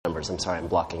numbers. I'm sorry, I'm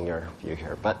blocking your view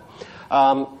here. But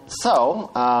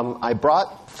I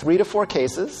brought 3 to 4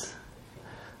 cases.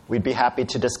 We'd be happy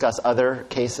to discuss other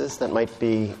cases that might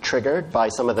be triggered by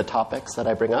some of the topics that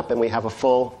I bring up, and we have a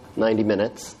full 90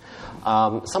 minutes.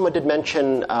 Someone did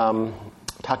mention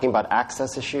talking about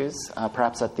access issues,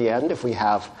 perhaps at the end. If we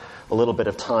have a little bit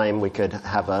of time, we could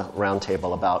have a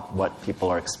roundtable about what people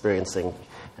are experiencing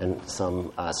and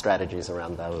some strategies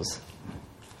around those.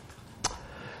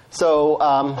 So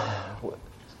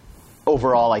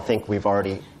overall, I think we've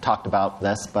already talked about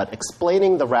this, but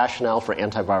explaining the rationale for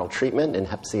antiviral treatment in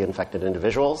Hep C-infected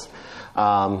individuals,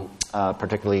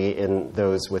 particularly in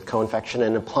those with co-infection,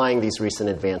 and applying these recent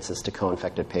advances to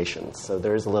co-infected patients. So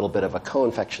there is a little bit of a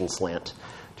co-infection slant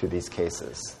to these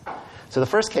cases. So the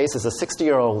first case is a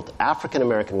 60-year-old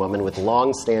African-American woman with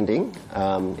long-standing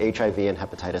HIV and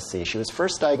hepatitis C. She was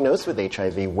first diagnosed with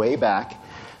HIV way back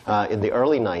in the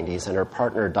early 90s, and her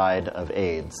partner died of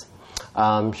AIDS.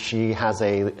 She has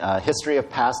a history of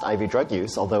past IV drug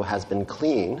use, although has been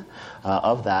clean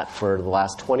of that for the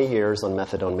last 20 years on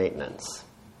methadone maintenance.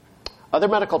 Other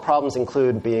medical problems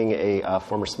include being a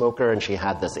former smoker, and she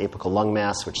had this apical lung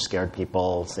mass, which scared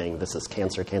people, saying this is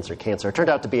cancer, cancer, cancer. It turned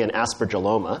out to be an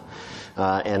aspergilloma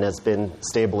and has been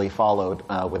stably followed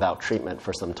without treatment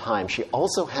for some time. She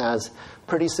also has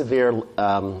pretty severe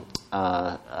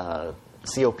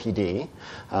COPD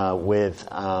with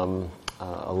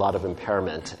a lot of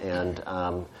impairment and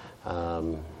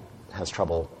has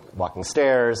trouble walking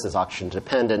stairs, is oxygen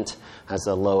dependent, has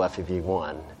a low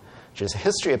FEV1. She has a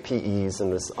history of PEs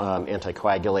and was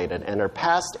anticoagulated. And her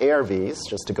past ARVs,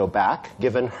 just to go back,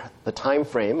 given the time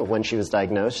frame of when she was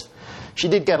diagnosed, she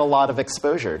did get a lot of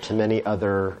exposure to many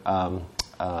other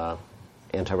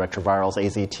antiretrovirals,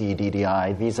 AZT,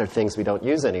 DDI. These are things we don't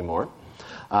use anymore.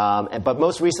 But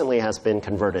most recently has been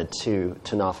converted to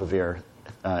tenofovir,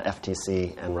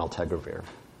 FTC, and raltegravir.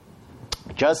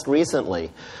 Just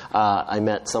recently, I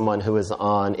met someone who was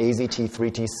on AZT,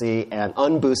 3TC, and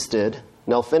unboosted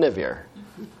nelfinavir.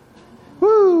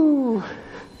 Woo!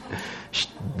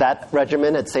 That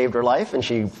regimen had saved her life, and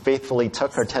she faithfully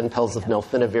took her 10 pills of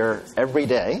nelfinavir every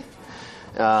day.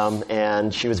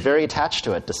 And she was very attached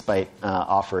to it despite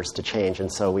offers to change.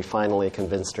 And so we finally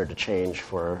convinced her to change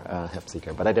for Hep C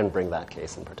care. But I didn't bring that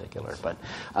case in particular. But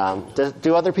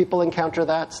do other people encounter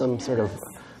that? Some sort of,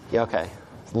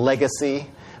 legacy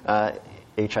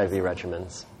HIV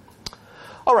regimens?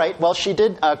 All right. Well, she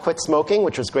did quit smoking,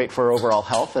 which was great for her overall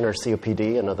health and her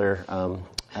COPD and other.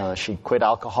 She quit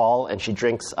alcohol, and she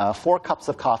drinks 4 cups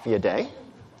of coffee a day.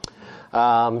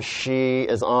 She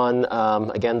is on,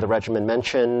 again, the regimen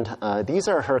mentioned. These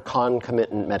are her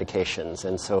concomitant medications,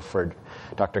 and so for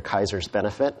Dr. Kaiser's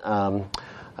benefit,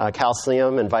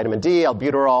 calcium and vitamin D,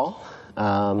 albuterol,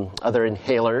 other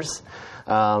inhalers,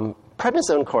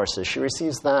 prednisone courses. She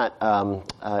receives that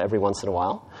every once in a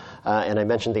while. And I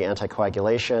mentioned the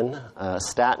anticoagulation,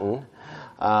 statin,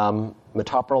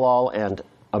 metoprolol, and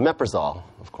omeprazole,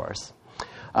 of course.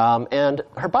 And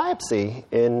her biopsy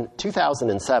in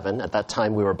 2007, at that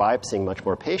time we were biopsying much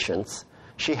more patients,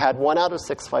 she had 1 out of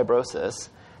 6 fibrosis,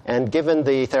 and given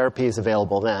the therapies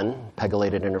available then,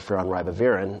 pegylated interferon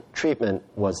ribavirin, treatment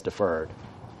was deferred.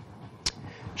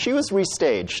 She was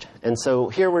restaged, and so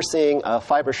here we're seeing a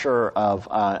FibroSure of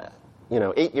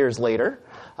 8 years later,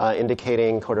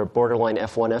 indicating sort of borderline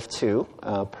F1,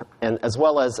 F2, and as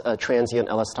well as transient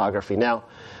elastography. Now,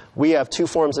 we have 2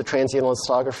 forms of transient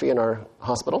elastography in our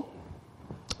hospital.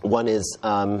 One is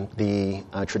the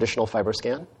traditional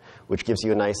FibroScan, which gives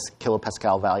you a nice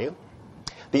kilopascal value.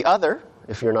 The other,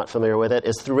 if you're not familiar with it,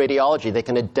 is through radiology. They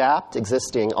can adapt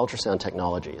existing ultrasound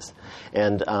technologies.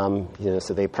 And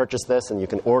so they purchase this, and you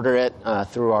can order it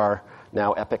through our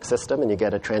now Epic system, and you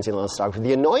get a transient elastography.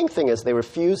 The annoying thing is they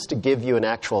refuse to give you an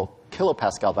actual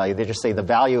kilopascal value. They just say the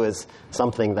value is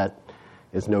something that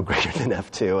is no greater than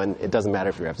F2, and it doesn't matter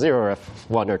if you're F0 or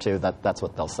F1 or 2, that's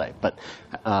what they'll say. But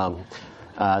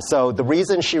so the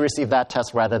reason she received that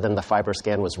test rather than the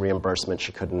FibroScan was reimbursement.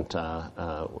 She couldn't,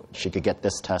 she could get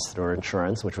this test through her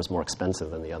insurance, which was more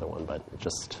expensive than the other one, but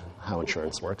just how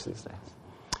insurance works these days.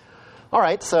 All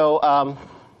right, so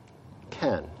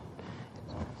Ken,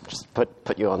 just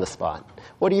put you on the spot.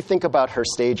 What do you think about her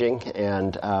staging,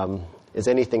 and is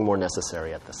anything more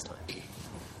necessary at this time?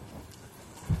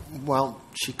 Well,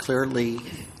 she clearly,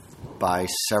 by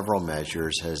several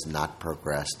measures, has not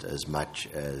progressed as much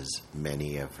as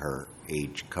many of her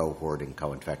age cohort and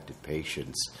co-infected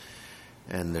patients.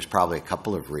 And there's probably a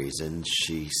couple of reasons.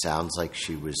 She sounds like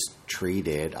she was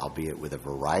treated, albeit with a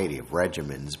variety of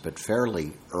regimens, but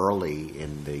fairly early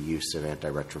in the use of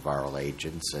antiretroviral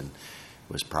agents and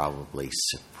was probably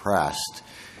suppressed.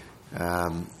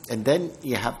 And then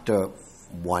you have to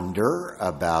wonder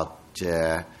about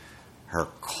her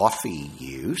coffee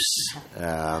use.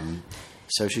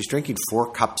 So she's drinking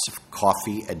 4 cups of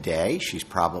coffee a day. She's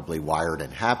probably wired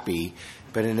and happy.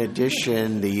 But in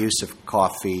addition, the use of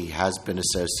coffee has been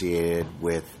associated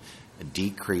with a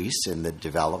decrease in the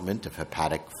development of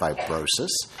hepatic fibrosis.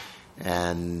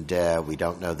 And we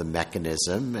don't know the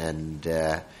mechanism. And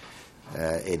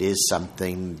it is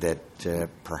something that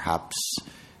perhaps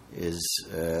is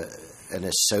an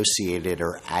associated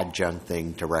or adjunct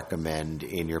thing to recommend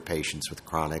in your patients with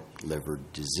chronic liver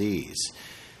disease.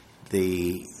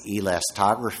 The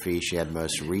elastography she had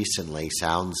most recently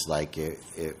sounds like it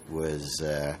was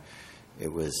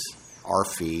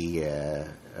ARFI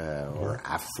or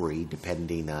AFRI,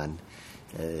 depending on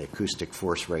acoustic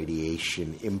force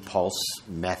radiation impulse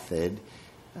method,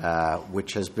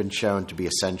 which has been shown to be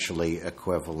essentially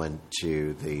equivalent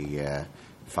to the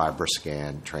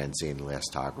FibroScan transient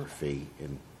elastography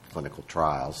in clinical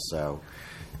trials. So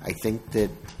I think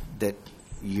that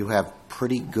you have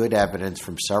pretty good evidence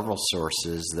from several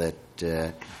sources that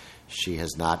she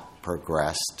has not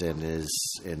progressed and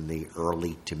is in the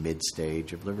early to mid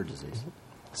stage of liver disease.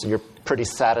 So you're pretty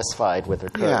satisfied with her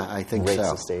current I think rates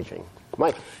so. of staging.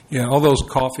 Mike? Yeah, all those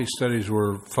coffee studies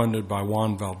were funded by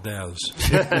Juan Valdez.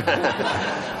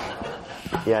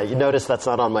 Yeah, you notice that's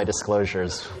not on my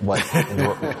disclosures,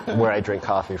 where I drink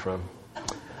coffee from.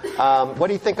 What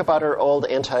do you think about her old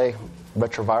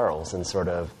antiretrovirals and sort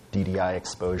of DDI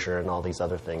exposure and all these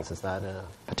other things? Is that a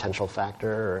potential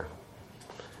factor?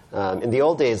 Or, in the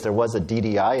old days, there was a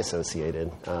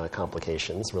DDI-associated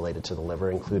complications related to the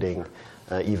liver, including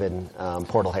even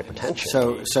portal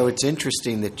hypertension. So it's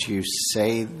interesting that you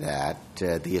say that.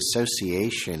 The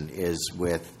association is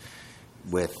with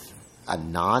a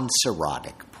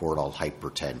non-cirrhotic portal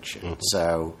hypertension.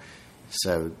 Mm-hmm.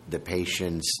 So the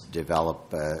patients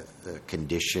develop a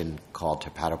condition called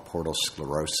hepatoportal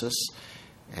sclerosis,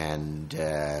 and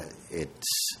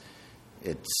it's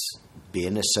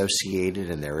been associated,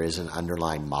 and there is an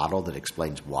underlying model that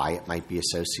explains why it might be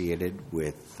associated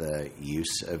with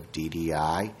use of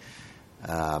DDI.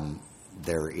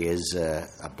 There is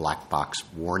a black box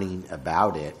warning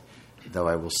about it, though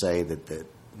I will say that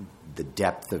the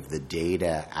depth of the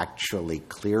data actually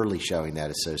clearly showing that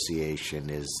association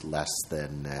is less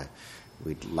than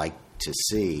we'd like to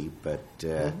see. But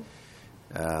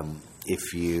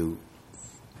if you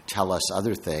tell us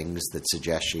other things that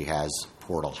suggest she has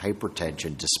portal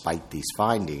hypertension despite these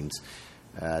findings,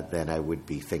 then I would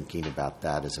be thinking about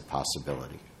that as a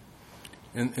possibility.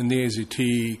 And the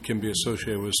AZT can be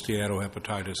associated with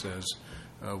steatohepatitis as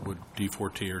would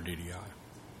D4T or DDI.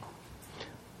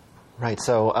 Right,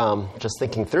 so just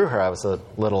thinking through her, I was a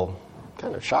little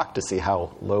kind of shocked to see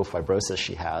how low fibrosis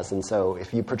she has. And so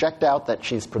if you project out that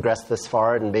she's progressed this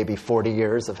far and maybe 40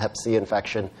 years of hep C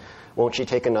infection, won't she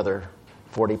take another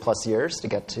 40-plus years to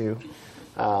get to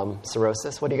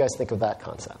cirrhosis? What do you guys think of that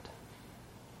concept?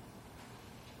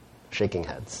 Shaking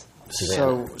heads.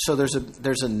 So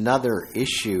there's another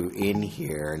issue in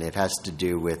here, and it has to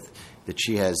do with that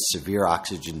she has severe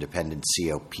oxygen-dependent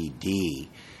COPD,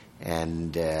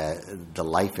 and the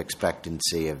life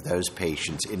expectancy of those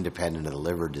patients, independent of the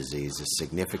liver disease, is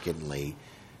significantly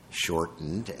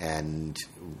shortened. And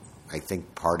I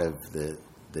think part of the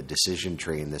decision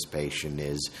tree in this patient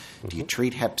is, do you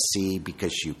treat hep C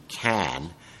because you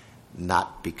can,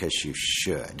 not because you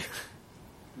should?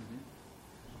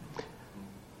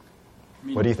 I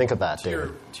mean, what do you think of that,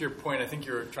 David? To your point, I think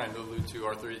you're trying to allude to,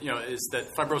 Arthur, is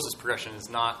that fibrosis progression is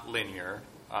not linear.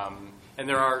 And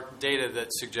there are data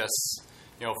that suggests,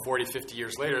 40, 50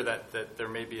 years later that there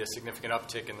may be a significant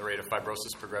uptick in the rate of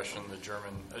fibrosis progression.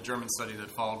 A German study that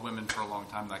followed women for a long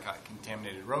time that got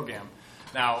contaminated ROGAM.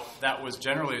 Now, that was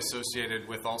generally associated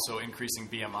with also increasing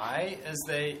BMI as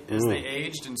they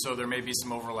aged, and so there may be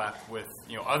some overlap with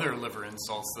other liver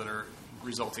insults that are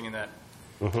resulting in that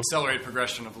accelerated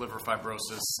progression of liver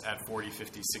fibrosis at 40,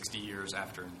 50, 60 years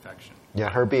after infection. Yeah,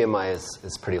 her BMI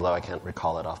is pretty low. I can't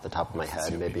recall it off the top of my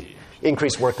head. Maybe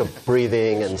increased work of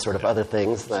breathing and sort of other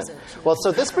things. Well,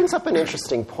 so this brings up an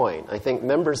interesting point. I think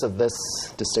members of this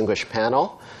distinguished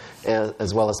panel,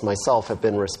 as well as myself, have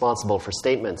been responsible for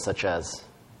statements such as,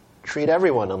 treat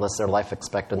everyone unless their life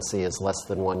expectancy is less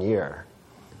than 1 year.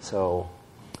 So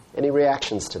any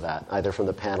reactions to that, either from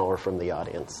the panel or from the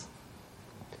audience?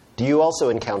 Do you also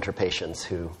encounter patients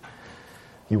who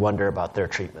you wonder about their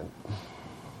treatment?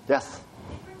 Yes?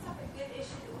 It brings up a good issue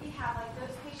that we have, like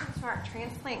those patients who aren't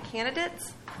transplant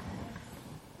candidates.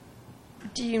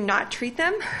 Do you not treat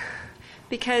them?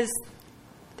 Because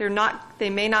they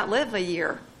may not live a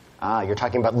year. You're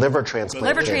talking about liver transplant.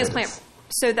 Liver transplant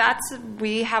So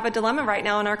we have a dilemma right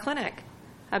now in our clinic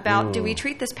about do we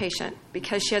treat this patient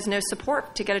because she has no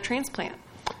support to get a transplant?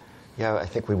 Yeah, I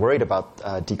think we worried about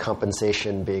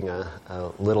decompensation being a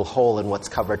little hole in what's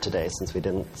covered today, since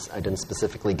I didn't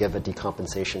specifically give a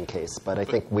decompensation case. But I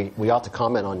think we ought to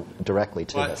comment on directly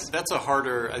to this. I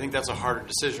think that's a harder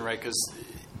decision, right? Because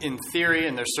in theory,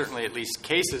 and there's certainly at least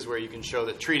cases where you can show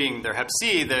that treating their Hep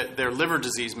C, their liver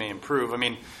disease may improve. I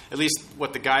mean, at least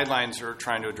what the guidelines are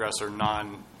trying to address are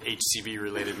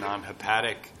non-HCV-related,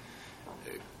 non-hepatic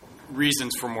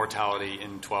reasons for mortality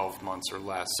in 12 months or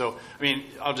less. So, I mean,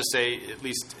 I'll just say, at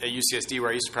least at UCSD,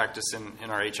 where I used to practice in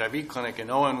our HIV clinic in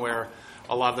Owen, where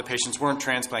a lot of the patients weren't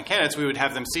transplant candidates, we would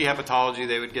have them see hepatology,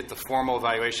 they would get the formal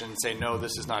evaluation and say, no,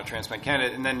 this is not a transplant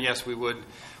candidate. And then, yes, we would,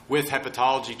 with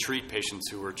hepatology, treat patients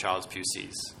who were Child's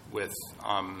PUCs with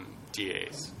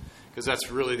DAs. Because that's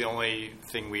really the only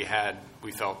thing we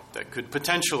felt that could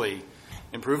potentially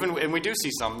improve. And we do see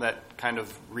some that kind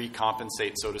of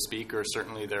recompensate, so to speak, or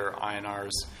certainly their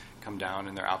INRs come down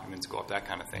and their albumins go up, that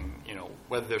kind of thing. You know,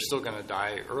 whether they're still going to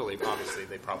die early, obviously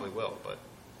they probably will. But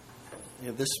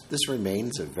this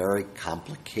remains a very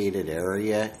complicated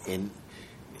area. In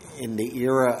the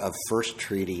era of first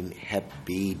treating Hep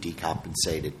B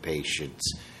decompensated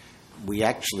patients, we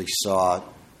actually saw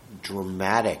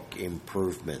dramatic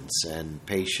improvements, and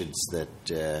patients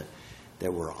that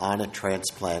were on a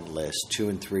transplant list 2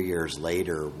 and 3 years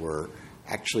later were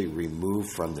actually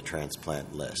removed from the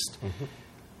transplant list. Mm-hmm.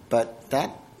 But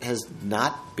that has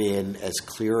not been as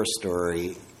clear a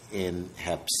story in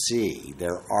Hep C.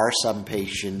 There are some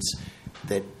patients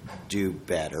that do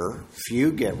better.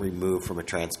 Few get removed from a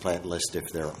transplant list if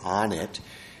they're on it.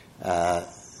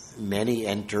 Many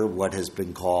enter what has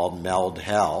been called MELD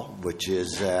hell, which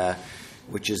is a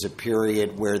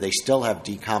period where they still have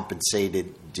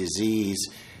decompensated disease,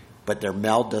 but their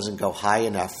MELD doesn't go high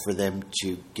enough for them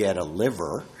to get a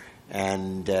liver,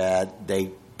 and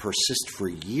they persist for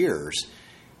years.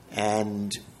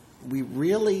 And we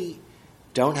really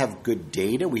don't have good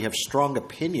data. We have strong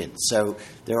opinions. So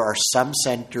there are some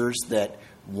centers that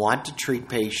want to treat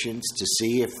patients to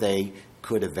see if they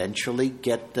could eventually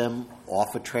get them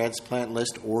off a transplant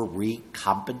list or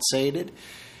recompensated,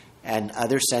 and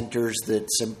other centers that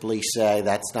simply say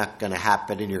that's not going to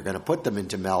happen and you're going to put them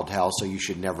into MELD hell, so you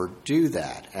should never do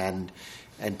that. And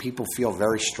people feel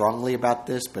very strongly about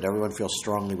this, but everyone feels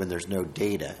strongly when there's no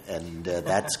data, and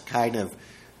that's kind of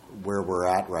where we're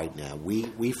at right now.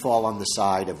 We fall on the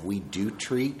side of we do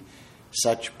treat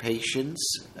such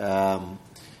patients,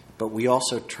 but we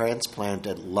also transplant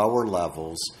at lower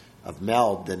levels of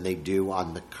MELD than they do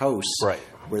on the coast, right,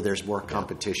 where there's more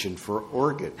competition for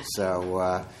organs.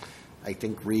 So I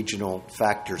think regional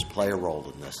factors play a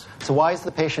role in this. So why is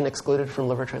the patient excluded from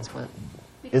liver transplant?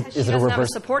 Because she doesn't have a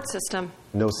support system.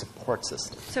 No support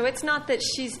system. So it's not that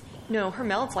her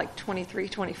MELD's like 23,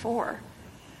 24.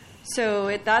 So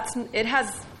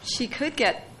she could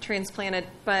get transplanted,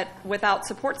 but without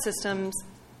support systems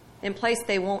in place,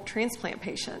 they won't transplant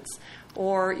patients.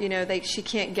 Or, she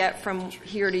can't get from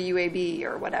here to UAB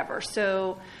or whatever.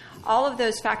 So all of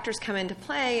those factors come into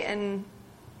play, and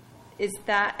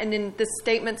then the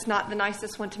statement's not the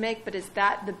nicest one to make, but is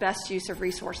that the best use of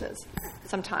resources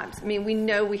sometimes? I mean, we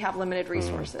know we have limited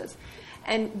resources.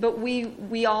 But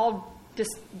we all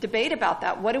just debate about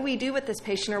that. What do we do with this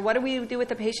patient, or what do we do with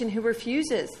the patient who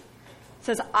refuses,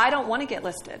 says, I don't want to get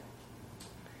listed?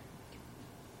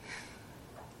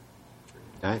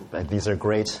 These are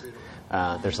great.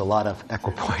 There's a lot of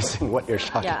equipoise in what you're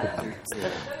talking about. Those are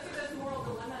those moral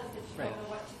dilemmas that you don't know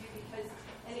what to do,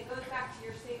 and it goes back to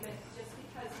your statement, just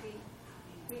because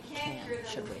we can't cure them.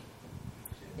 Should we?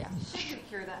 Yeah. Should we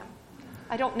cure them?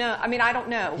 I don't know. I mean, I don't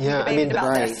know. Yeah, we debated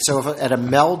about this. So if at a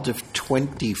MELD of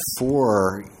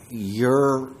 24,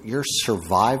 your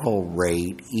survival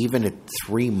rate, even at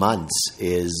 3 months,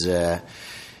 is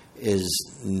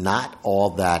not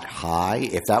all that high.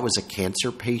 If that was a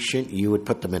cancer patient, you would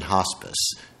put them in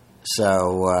hospice.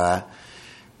 So,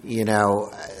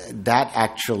 that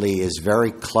actually is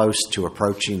very close to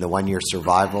approaching the 1-year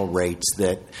survival rates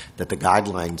that the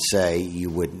guidelines say you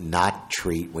would not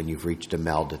treat when you've reached a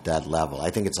MELD at that level. I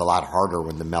think it's a lot harder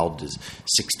when the MELD is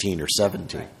 16 or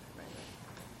 17. Right.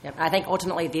 Yep. I think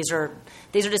ultimately these are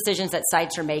decisions that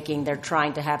sites are making. They're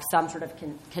trying to have some sort of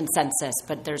consensus,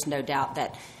 but there's no doubt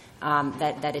that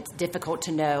that it's difficult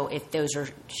to know if those are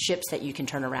ships that you can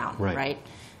turn around, right?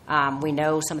 We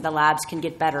know some of the labs can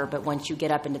get better, but once you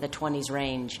get up into the 20s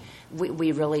range,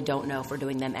 we really don't know if we're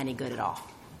doing them any good at all.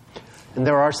 And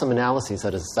there are some analyses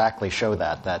that exactly show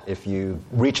that if you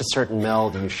reach a certain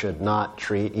MELD, you should not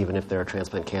treat, even if they're a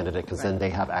transplant candidate, because then they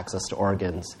have access to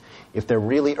organs. If they're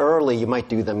really early, you might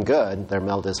do them good. Their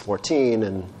MELD is 14,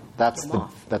 and that's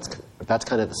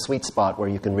kind of the sweet spot where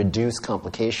you can reduce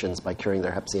complications by curing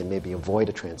their Hep C and maybe avoid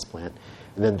a transplant.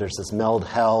 And then there's this MELD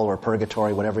hell or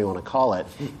purgatory, whatever you want to call it,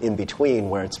 in between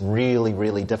where it's really,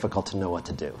 really difficult to know what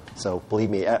to do. So believe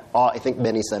me, I think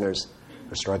many centers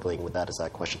are struggling with that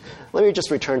exact question. Let me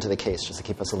just return to the case just to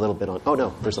keep us a little bit on. Oh,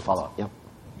 no, there's a follow-up. Yeah.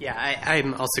 Yeah,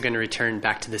 I'm also going to return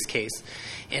back to this case.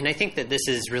 And I think that this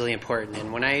is really important.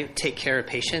 And when I take care of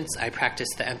patients, I practice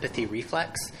the empathy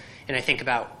reflex. And I think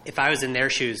about, if I was in their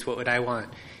shoes, what would I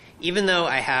want? Even though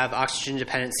I have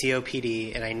oxygen-dependent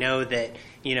COPD and I know that,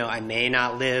 I may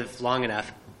not live long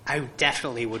enough, I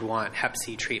definitely would want Hep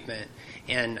C treatment.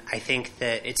 And I think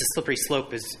that it's a slippery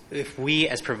slope if we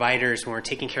as providers, when we're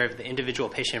taking care of the individual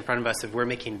patient in front of us, if we're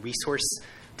making resource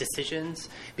decisions,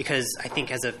 because I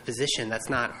think as a physician, that's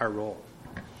not our role.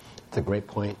 That's a great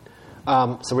point.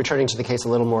 So returning to the case a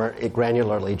little more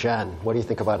granularly, Jen, what do you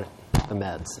think about the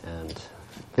meds and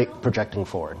projecting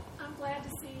forward? I'm glad to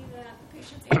see that the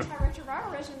patient's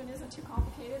antiretroviral regimen isn't too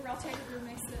complicated. Raltegravir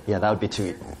makes it... Yeah, that would be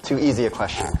too easy a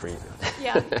question for you.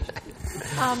 Yeah.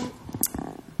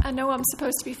 I know I'm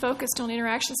supposed to be focused on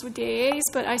interactions with DAAs,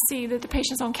 but I see that the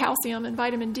patient's on calcium and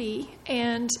vitamin D,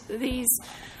 and these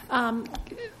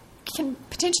can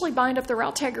potentially bind up the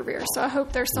raltegravir. So I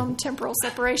hope there's some temporal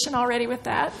separation already with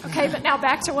that. Okay, but now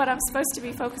back to what I'm supposed to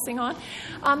be focusing on.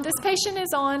 This patient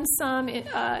is on some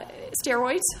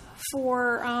steroids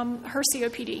for her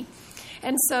COPD.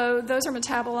 And so those are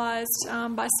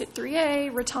metabolized by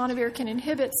CYP3A. Ritonavir can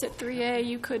inhibit CYP3A.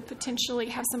 You could potentially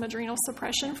have some adrenal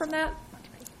suppression from that.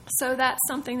 So that's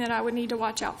something that I would need to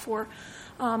watch out for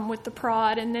with the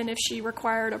prod. And then if she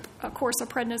required a course of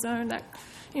prednisone, that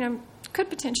could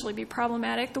potentially be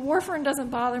problematic. The warfarin doesn't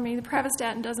bother me. The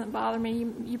pravastatin doesn't bother me.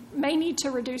 You may need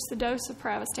to reduce the dose of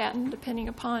pravastatin depending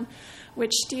upon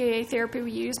which DAA therapy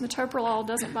we use. Metoprolol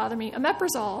doesn't bother me.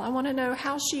 Omeprazole, I want to know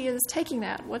how she is taking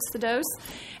that. What's the dose?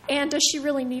 And does she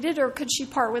really need it, or could she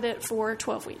part with it for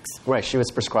 12 weeks? Right. She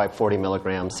was prescribed 40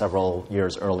 milligrams several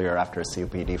years earlier after a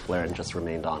COPD flare and just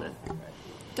remained on it.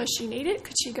 Does she need it?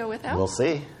 Could she go without? We'll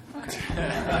see. Okay.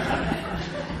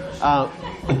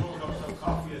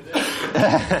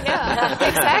 Yeah,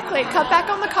 exactly. Cut back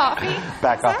on the coffee.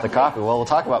 Back off the coffee. Well, we'll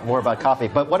talk more about coffee.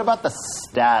 But what about the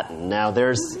statin? Now,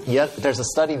 there's a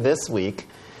study this week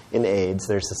in AIDS.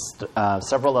 There's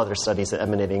several other studies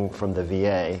emanating from the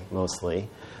VA, mostly,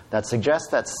 that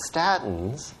suggest that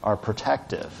statins are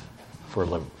protective for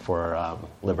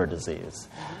liver disease.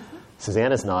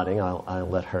 Susanna's nodding. I'll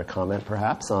let her comment,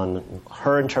 perhaps, on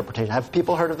her interpretation. Have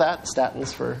people heard of that,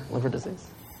 statins for liver disease?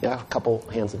 Yeah, a couple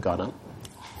hands have gone up.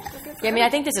 Yeah,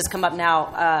 I think this has come up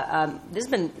now. This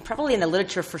has been probably in the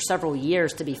literature for several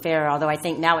years, to be fair, although I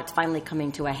think now it's finally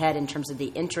coming to a head in terms of the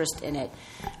interest in it.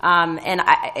 I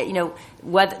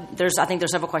think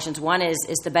there's several questions. One is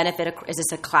the benefit, is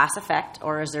this a class effect,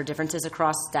 or is there differences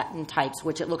across statin types,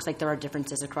 which it looks like there are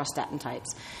differences across statin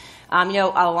types. A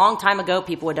long time ago,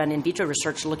 people had done in vitro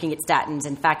research looking at statins.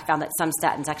 In fact, found that some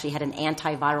statins actually had an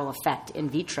antiviral effect in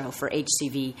vitro for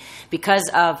HCV because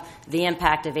of the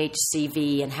impact of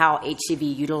HCV and how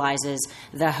HCV utilizes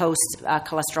the host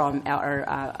cholesterol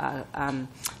or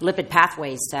lipid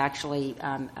pathways to actually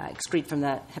excrete from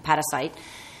the hepatocyte.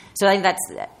 So I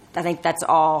think that's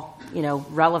all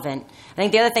relevant. I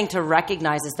think the other thing to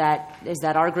recognize is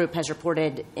that our group has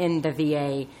reported in the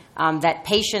VA that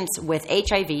patients with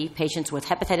HIV, patients with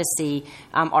hepatitis C,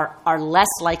 are less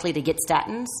likely to get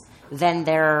statins than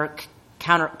their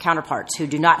counterparts who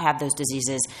do not have those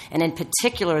diseases. And in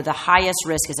particular, the highest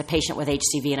risk is a patient with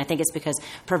HCV. And I think it's because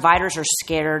providers are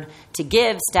scared to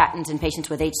give statins in patients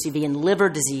with HCV and liver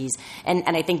disease. And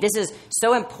I think this is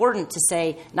so important to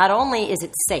say, not only is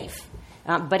it safe,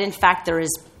 but in fact there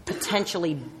is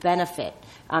potentially benefit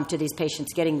to these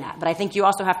patients getting that. But I think you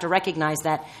also have to recognize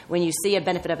that when you see a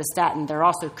benefit of a statin, there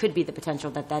also could be the potential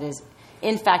that is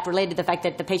in fact related to the fact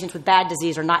that the patients with bad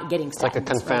disease are not getting statins. It's like a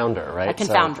confounder, right? A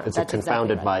confounder. So it's that's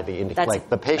confounded exactly right. by the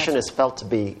the patient is felt to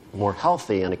be more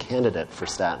healthy and a candidate for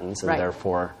statins, and right.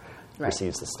 therefore right.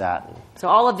 receives the statin. So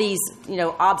all of these,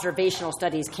 observational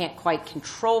studies can't quite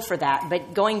control for that.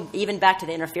 But going even back to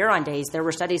the interferon days, there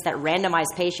were studies that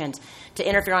randomized patients to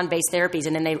interferon-based therapies,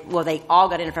 and then they all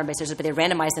got interferon-based therapies, but they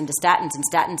randomized them to statins, and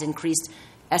statins increased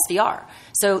SVR.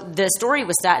 So the story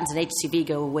with statins and HCV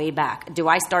go way back. Do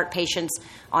I start patients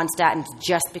on statins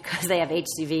just because they have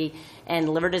HCV and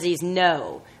liver disease?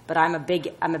 No, but I'm a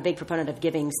big proponent of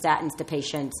giving statins to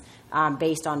patients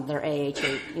based on their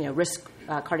AHA risk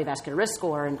cardiovascular risk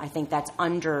score, and I think that's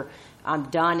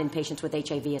done in patients with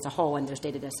HIV as a whole, and there's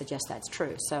data to suggest that's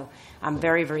true. So I'm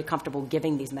very, very comfortable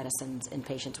giving these medicines in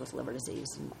patients with liver disease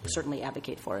and certainly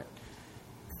advocate for it.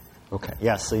 Okay.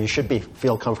 Yes, so you should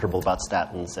feel comfortable about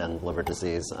statins and liver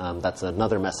disease. That's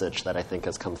another message that I think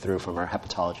has come through from our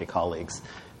hepatology colleagues,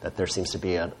 that there seems to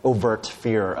be an overt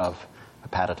fear of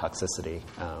hepatotoxicity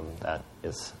that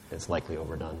is likely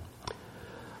overdone.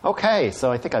 Okay,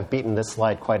 so I think I've beaten this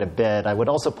slide quite a bit. I would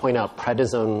also point out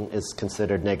prednisone is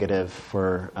considered negative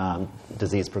for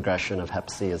disease progression of hep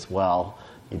C as well.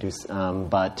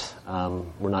 But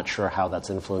we're not sure how that's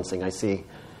influencing. I see,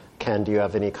 Ken, do you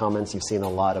have any comments? You've seen a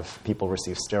lot of people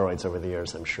receive steroids over the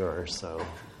years, I'm sure. So,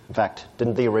 in fact,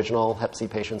 didn't the original hep C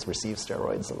patients receive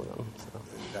steroids, some of them? So.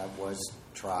 That was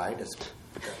tried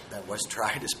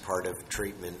as part of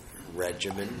treatment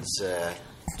regimens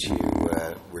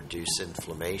to reduce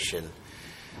inflammation.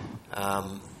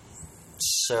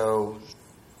 So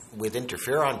with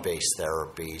interferon-based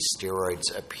therapy,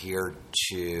 steroids appear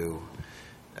to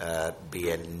be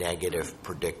a negative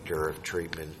predictor of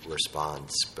treatment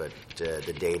response. But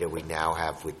the data we now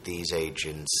have with these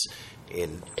agents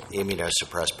in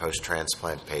immunosuppressed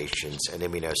post-transplant patients and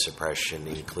immunosuppression,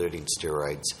 including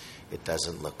steroids, it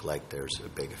doesn't look like there's a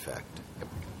big effect. Yep.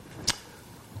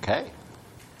 Okay.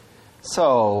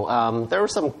 So there were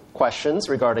some questions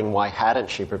regarding why hadn't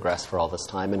she progressed for all this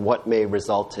time and what may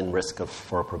result in risk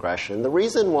for progression. The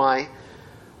reason why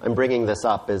I'm bringing this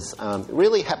up is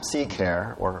really hep C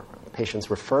care, or patients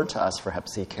referred to us for hep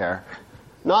C care,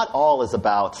 not all is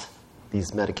about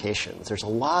these medications. There's a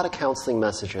lot of counseling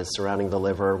messages surrounding the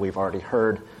liver. We've already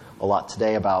heard a lot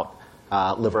today about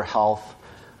liver health.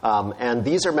 And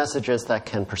these are messages that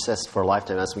can persist for a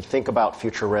lifetime. As we think about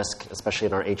future risk, especially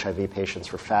in our HIV patients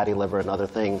for fatty liver and other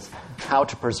things, how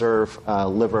to preserve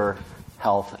liver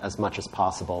health as much as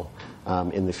possible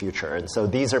in the future. And so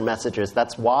these are messages.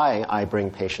 That's why I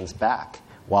bring patients back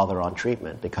while they're on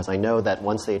treatment, because I know that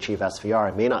once they achieve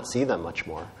SVR, I may not see them much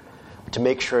more, to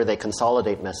make sure they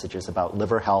consolidate messages about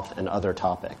liver health and other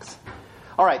topics.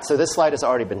 All right, so this slide has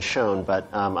already been shown, but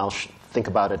I'll think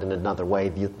about it in another way.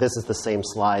 This is the same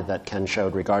slide that Ken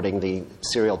showed regarding the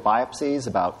serial biopsies,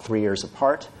 about 3 years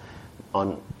apart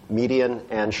on median,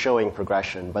 and showing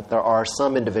progression. But there are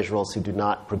some individuals who do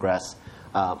not progress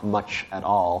much at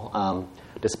all,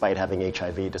 despite having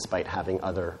HIV, despite having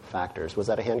other factors. Was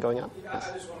that a hand going up? Yeah, yes.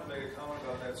 I just want to make a comment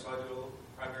about that. So I do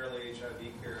primarily HIV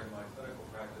care in my clinical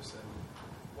practice, and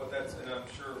and I'm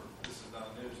sure this is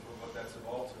not news, but what that's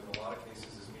evolved to in a lot of cases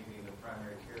is me being the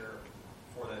primary care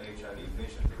for that HIV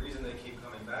patient. The reason they keep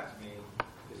coming back to me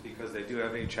is because they do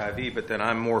have HIV, but then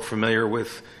I'm more familiar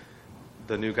with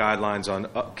the new guidelines on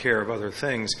care of other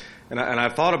things. And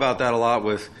I've thought about that a lot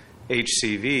with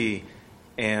HCV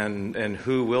and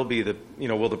who will be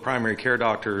will the primary care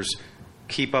doctors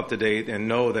keep up to date and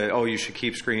know that, you should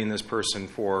keep screening this person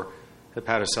for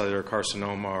hepatocellular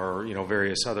carcinoma or,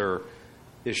 various other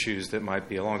issues that might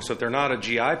be along. So if they're not a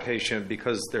GI patient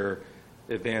because they're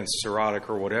advanced cirrhotic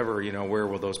or whatever, where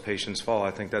will those patients fall? I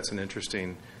think that's an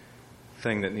interesting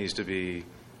thing that needs to be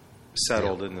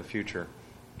settled in the future.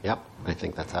 Yep, I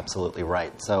think that's absolutely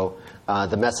right. So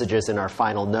the messages in our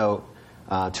final note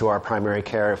to our primary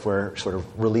care, if we're sort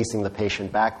of releasing the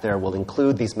patient back there, will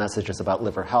include these messages about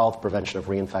liver health, prevention of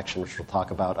reinfection, which we'll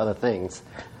talk about, other things.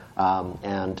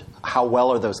 And how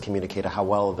well are those communicated? How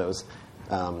well are those?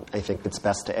 I think it's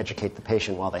best to educate the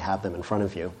patient while they have them in front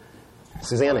of you.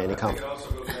 Susanna, any comments? I think it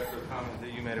also goes back to the comment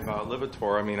that you made about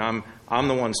Lipitor. I mean, I'm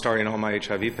the one starting all my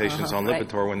HIV patients on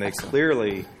Lipitor when they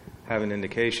clearly have an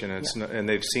indication, and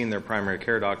they've seen their primary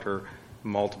care doctor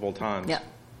multiple times. Yeah.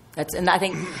 And I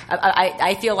think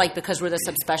I feel like because we're the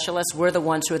subspecialists, we're the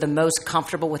ones who are the most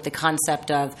comfortable with the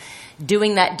concept of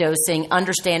doing that dosing,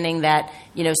 understanding that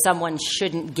someone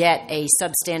shouldn't get a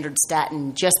substandard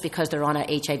statin just because they're on a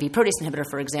HIV protease inhibitor,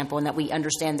 for example, and that we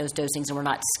understand those dosings and we're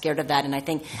not scared of that. And I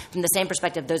think from the same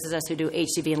perspective, those of us who do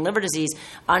HCV and liver disease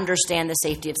understand the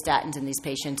safety of statins in these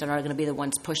patients and are going to be the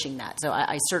ones pushing that. So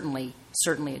I certainly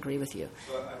agree with you.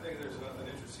 So I think there's an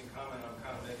interesting comment I'm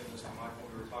kind of making this to Mike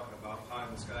when we were talking about pie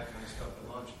in the sky kind of stuff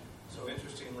at lunch. So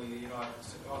interestingly, I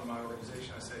on my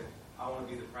organization, I say, I want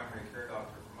to be the primary care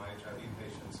doctor for my HIV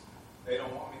patients. They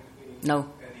don't want me to be. No.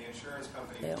 And the insurance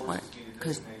company forces me to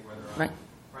designate whether I'm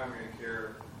primary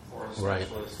care or a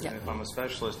specialist. Right. And if I'm a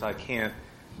specialist, I can't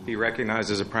be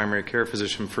recognized as a primary care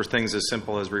physician for things as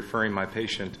simple as referring my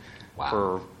patient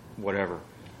for whatever.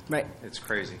 Right. It's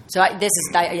crazy. So I've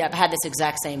had this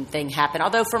exact same thing happen.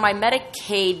 Although for my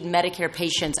Medicaid, Medicare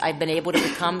patients, I've been able to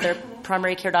become their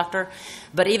primary care doctor.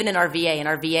 But even in our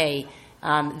VA,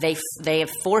 They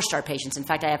have forced our patients. In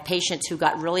fact, I have patients who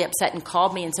got really upset and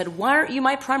called me and said, "Why aren't you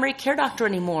my primary care doctor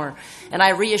anymore?" And I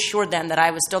reassured them that I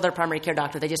was still their primary care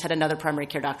doctor. They just had another primary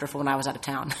care doctor for when I was out of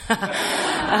town,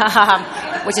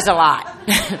 which is a lot,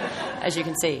 as you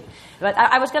can see. But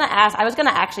I was going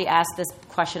to actually ask this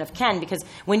question of Ken, because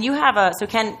when you have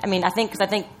Ken, I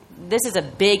think this is a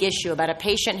big issue about a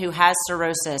patient who has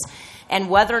cirrhosis and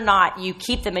whether or not you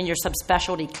keep them in your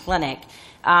subspecialty clinic,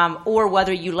 or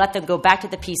whether you let them go back to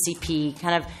the PCP,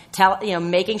 kind of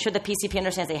making sure the PCP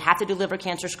understands they have to do liver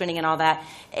cancer screening and all that.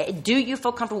 Do you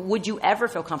feel comfortable? Would you ever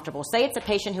feel comfortable? Say it's a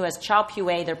patient who has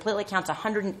Child-Pugh, their platelet count's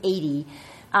 180,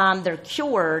 they're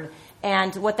cured,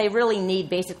 and what they really need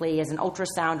basically is an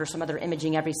ultrasound or some other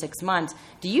imaging every 6 months.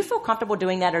 Do you feel comfortable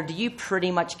doing that, or do you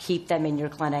pretty much keep them in your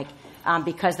clinic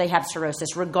because they have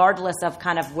cirrhosis, regardless of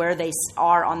kind of where they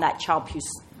are on that Child-Pugh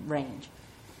range?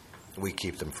 We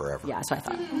keep them forever. Yeah, that's what I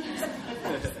thought.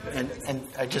 And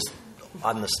I just,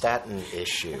 on the statin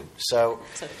issue, so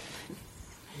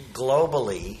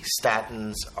globally,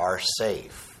 statins are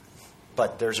safe.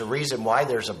 But there's a reason why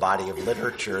there's a body of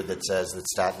literature that says that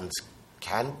statins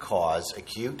can cause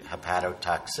acute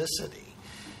hepatotoxicity.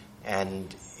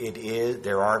 And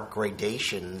there are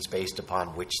gradations based upon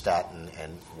which statin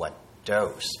and what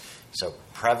dose. So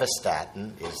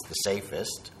Prevestatin is the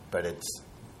safest, but it's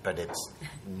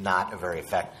not a very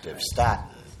effective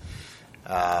statin.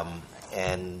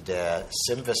 And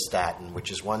Simvastatin, which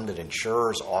is one that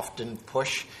insurers often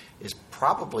push, is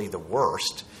probably the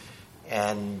worst.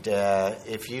 And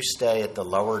if you stay at the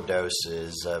lower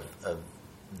doses of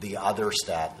the other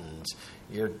statins,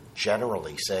 you're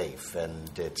generally safe,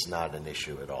 and it's not an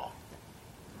issue at all.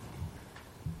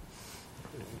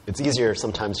 It's easier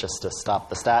sometimes just to stop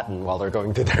the statin while they're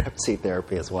going through their Hep C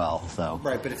therapy as well. So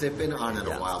right, but if they've been on it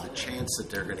a while, the chance that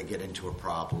they're going to get into a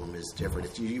problem is different.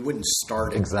 If you wouldn't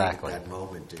start it exactly right at that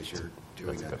moment as you're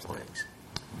doing That's those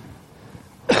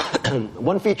things.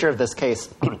 One feature of this case,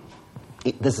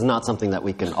 this is not something that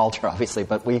we can alter, obviously,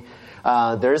 but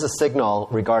there is a signal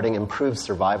regarding improved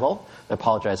survival. I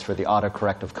apologize for the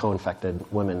autocorrect of co-infected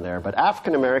women there, but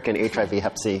African-American HIV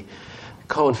Hep C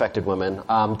co-infected women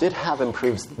did have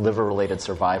improved liver-related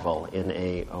survival in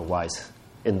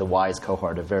the WISE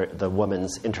cohort, the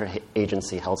Women's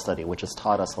Interagency Health Study, which has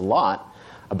taught us a lot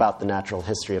about the natural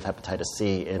history of hepatitis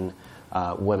C in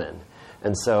women.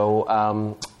 And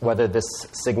so whether this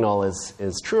signal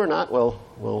is true or not,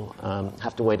 we'll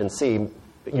have to wait and see.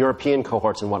 European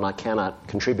cohorts and whatnot cannot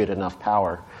contribute enough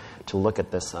power to look at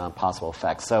this possible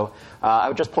effect. So I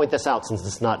would just point this out, since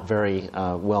it's not very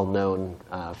well-known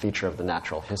feature of the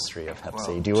natural history of Hep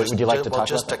C. Would you like to talk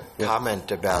about that? Just a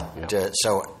comment about,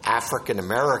 so African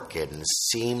Americans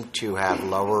seem to have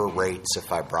lower rates of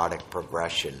fibrotic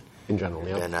progression in general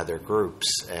than other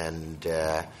groups. And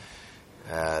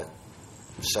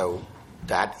so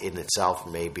that in itself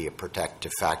may be a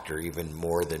protective factor, even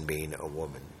more than being a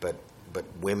woman. But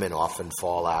women often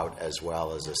fall out as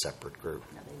well as a separate group.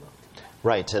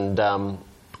 Right, and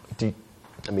do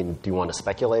you want to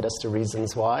speculate as to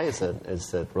reasons why? Is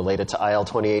it related to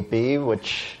IL-28B,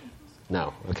 which,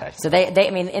 no, okay. So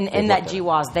in that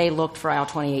GWAS, they looked for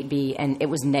IL-28B, and it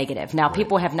was negative. Now,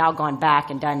 people have now gone back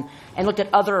and looked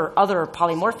at other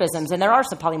polymorphisms, and there are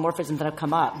some polymorphisms that have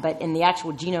come up, but in the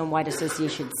actual genome-wide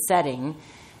association setting,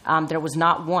 there was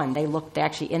not one. They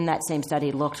actually, in that same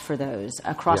study, looked for those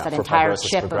across that entire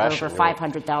chip of over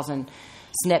 500,000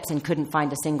 SNPs, and couldn't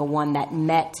find a single one that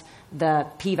met the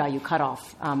p-value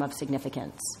cutoff of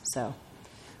significance. So,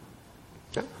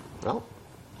 yeah, well,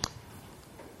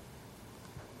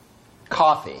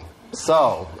 coffee.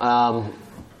 So,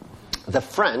 the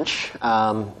French.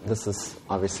 This is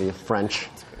obviously a French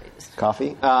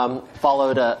coffee.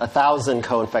 Followed 1,000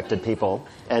 co-infected people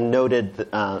and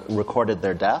recorded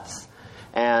their deaths.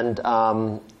 And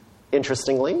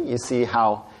interestingly, you see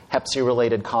how Hep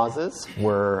C-related causes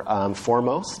were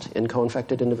foremost in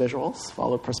co-infected individuals,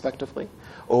 followed prospectively,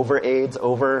 over AIDS,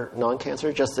 over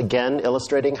non-cancer, just again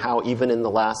illustrating how even in the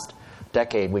last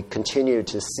decade we continue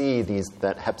to see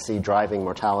that Hep C driving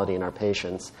mortality in our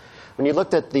patients. When you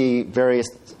looked at the various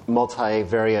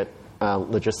multivariate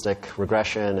logistic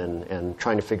regression and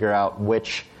trying to figure out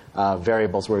which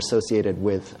variables were associated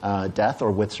with death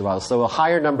or with survival. So a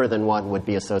higher number than one would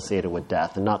be associated with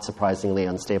death, and not surprisingly,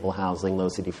 unstable housing, low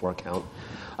CD4 count.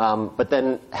 But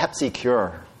then Hep C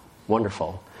cure,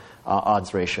 wonderful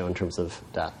odds ratio in terms of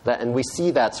death. And we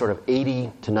see that sort of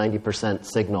 80 to 90%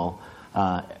 signal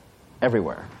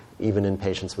everywhere, even in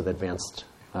patients with advanced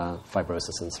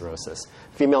fibrosis and cirrhosis.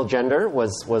 Female gender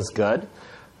was good.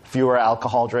 fewer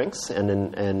alcohol drinks, and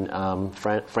in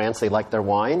France they like their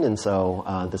wine, and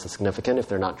so this is significant if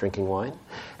they're not drinking wine.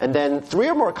 And then 3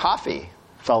 or more coffee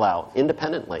fell out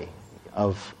independently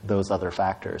of those other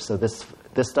factors. So this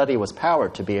study was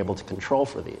powered to be able to control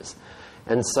for these.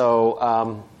 And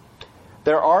so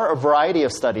there are a variety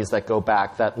of studies that go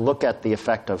back that look at the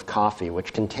effect of coffee,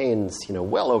 which contains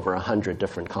well over 100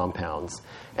 different compounds.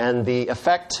 And the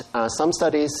effect, some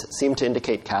studies seem to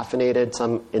indicate caffeinated,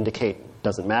 some indicate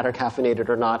doesn't matter caffeinated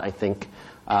or not. I think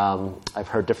I've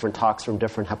heard different talks from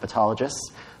different hepatologists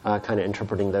kind of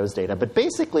interpreting those data. But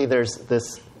basically there's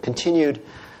this continued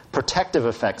protective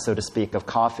effect, so to speak, of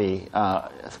coffee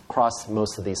across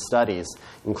most of these studies,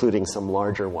 including some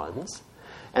larger ones.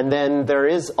 And then there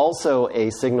is also a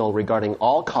signal regarding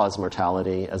all-cause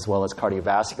mortality as well as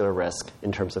cardiovascular risk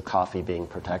in terms of coffee being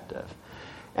protective.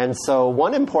 And so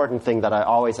one important thing that I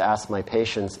always ask my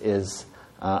patients is,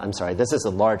 this is a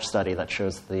large study that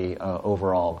shows the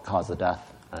overall cause of death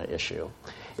issue,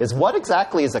 is what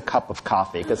exactly is a cup of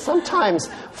coffee? Because sometimes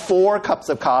 4 cups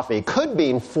of coffee could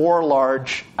mean 4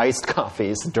 large iced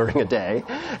coffees during a day,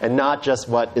 and not just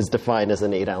what is defined as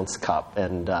an 8-ounce cup.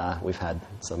 And we've had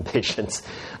some patients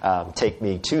take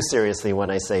me too seriously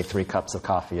when I say 3 cups of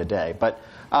coffee a day. But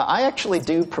I actually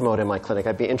do promote in my clinic.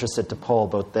 I'd be interested to poll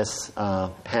both this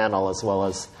panel as well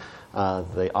as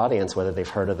the audience whether they've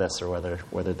heard of this or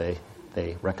whether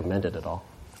they recommend it at all.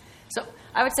 So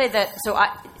I would say that,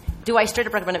 do I straight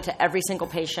up recommend it to every single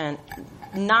patient?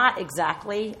 Not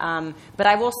exactly, but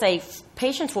I will say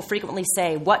patients will frequently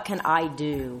say, what can I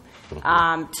do to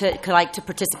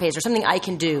participate? Is there something I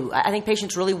can do? I think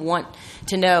patients really want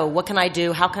to know, what can I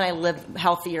do? How can I live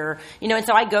healthier? And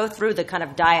so I go through the kind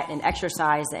of diet and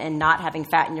exercise and not having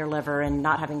fat in your liver and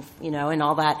not having, and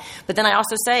all that. But then I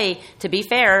also say, to be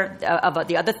fair, about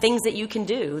the other things that you can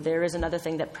do, there is another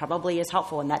thing that probably is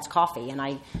helpful, and that's coffee. And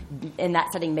I, in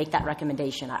that setting, make that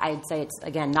recommendation. I'd say it's,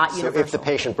 again, not universal. So if the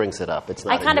patient brings it up, it's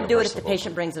not I kind of do it if the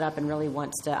patient brings it up and really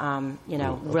wants to,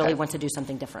 really wants to do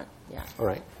something different. Yeah. All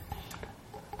right.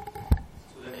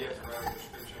 So then you have to write a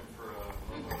prescription for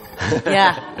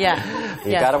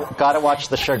You gotta watch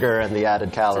the sugar and the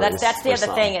added calories. So that's the other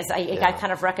thing is I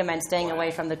kind of recommend staying away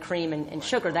from the cream and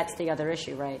sugar. That's the other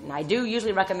issue, right? And I do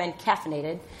usually recommend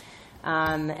caffeinated,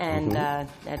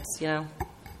 that's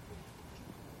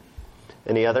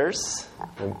Any others?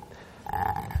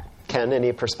 Ken,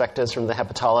 any perspectives from the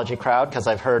hepatology crowd? Because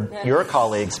I've heard your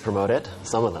colleagues promote it,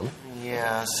 some of them.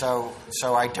 Yeah, so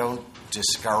I don't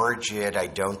discourage it. I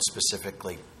don't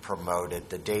specifically promote it.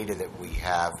 The data that we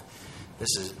have,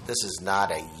 this is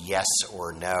not a yes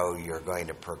or no, you're going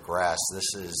to progress.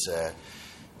 This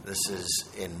is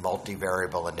in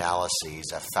multivariable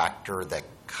analyses, a factor that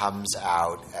comes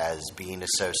out as being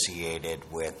associated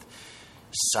with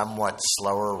somewhat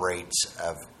slower rates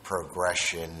of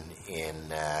progression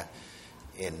in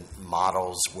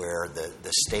models where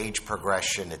the stage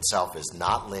progression itself is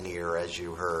not linear, as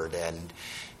you heard, and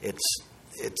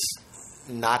it's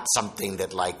not something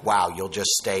that wow, you'll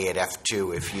just stay at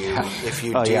F2 if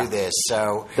you do this.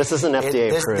 So this isn't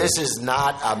FDA approved. This is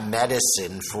not a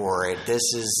medicine for it.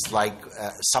 This is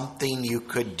something you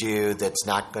could do that's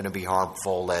not going to be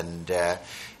harmful, and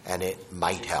it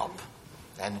might help,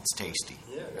 and it's tasty.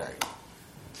 Yeah. Right.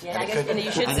 Yeah, and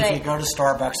you should and say, if you go to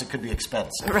Starbucks, it could be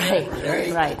expensive.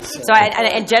 Right. So,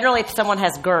 and generally, if someone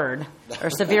has GERD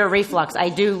or severe reflux, I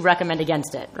do recommend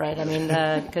against it, right? I mean,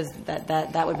 because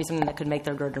that would be something that could make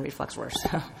their GERD and reflux worse.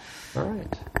 All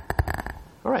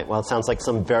right. Well, it sounds like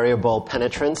some variable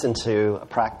penetrance into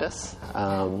practice.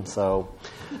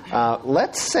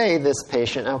 Let's say this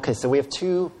patient. Okay, so we have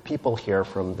 2 people here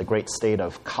from the great state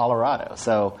of Colorado.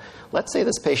 So let's say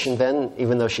this patient then,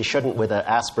 even though she shouldn't with an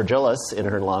aspergillus in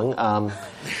her lung,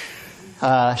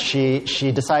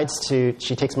 she decides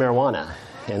she takes marijuana,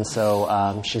 and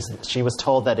so she was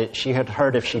told that she had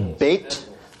heard if she baked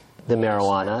the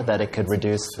marijuana that it could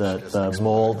reduce the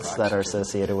molds that are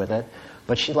associated with it.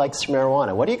 But she likes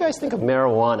marijuana. What do you guys think of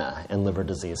marijuana and liver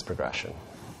disease progression?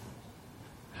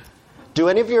 Do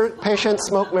any of your patients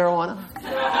smoke marijuana?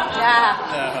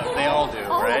 Yeah. They all do,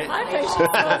 right? My patients smoke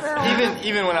marijuana.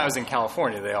 Even when I was in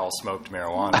California, they all smoked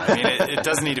marijuana. I mean, it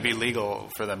doesn't need to be legal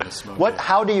for them to smoke.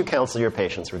 How do you counsel your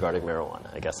patients regarding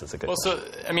marijuana? I guess is a good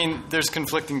question. There's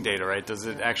conflicting data, right? Does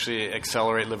it actually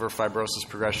accelerate liver fibrosis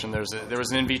progression? There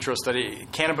was an in vitro study.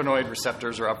 Cannabinoid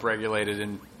receptors are upregulated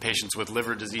in patients with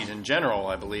liver disease in general,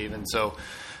 I believe, and so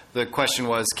the question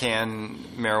was, can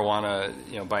marijuana,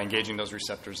 by engaging those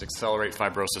receptors, accelerate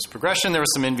fibrosis progression? There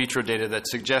was some in vitro data that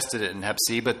suggested it in Hep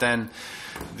C, but then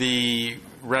the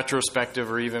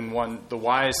retrospective or even the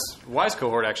WISE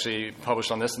cohort actually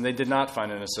published on this, and they did not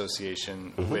find an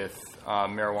association with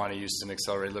marijuana use in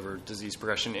accelerated liver disease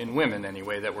progression in women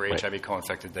anyway that were HIV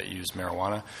co-infected that used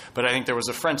marijuana. But I think there was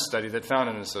a French study that found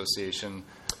an association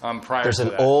prior There's to that.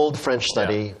 There's an old French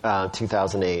study,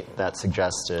 2008, that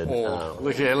suggested...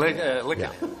 look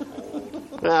at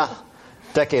it.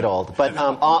 Decade old. But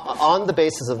on the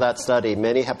basis of that study,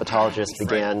 many hepatologists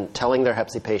began telling their Hep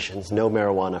C patients, no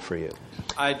marijuana for you.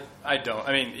 I don't.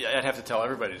 I mean, I'd have to tell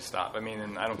everybody to stop. I mean,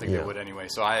 and I don't think they would anyway,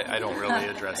 so I don't really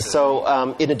address it.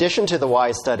 So in addition to the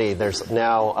WISE study, there's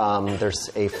now there's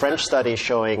a French study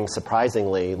showing,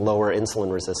 surprisingly, lower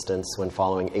insulin resistance when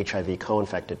following HIV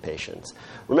co-infected patients.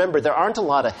 Remember, there aren't a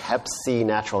lot of Hep C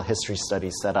natural history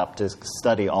studies set up to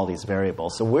study all these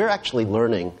variables. So we're actually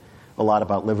learning a lot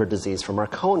about liver disease from our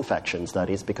co-infection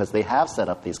studies because they have set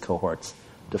up these cohorts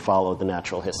to follow the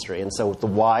natural history. And so the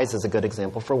WISE is a good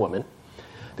example for women.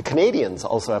 The Canadians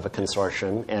also have a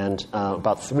consortium, and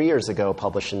about 3 years ago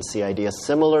published in CID a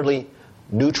similarly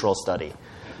neutral study.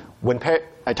 When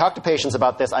I talk to patients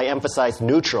about this, I emphasize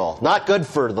neutral, not good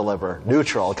for the liver,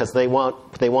 neutral, because they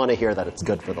want to hear that it's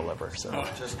good for the liver. So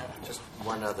just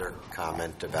one other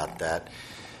comment about that.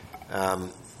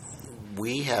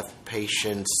 We have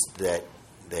patients that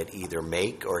either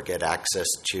make or get access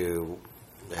to,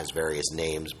 has various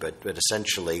names, but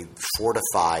essentially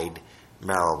fortified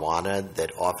marijuana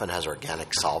that often has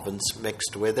organic solvents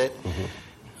mixed with it.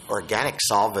 Mm-hmm. Organic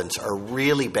solvents are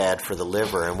really bad for the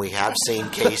liver, and we have seen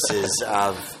cases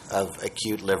of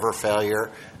acute liver failure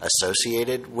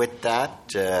associated with that.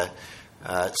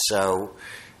 So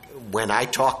when I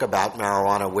talk about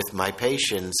marijuana with my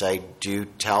patients, I do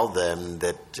tell them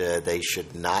that they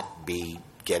should not be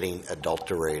getting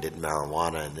adulterated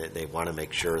marijuana, and they want to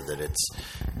make sure that it's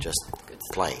just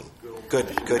plain.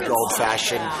 Good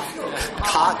old-fashioned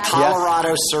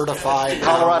Colorado certified.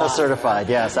 Colorado certified,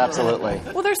 yes, absolutely.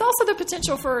 Well, there's also the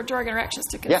potential for drug interactions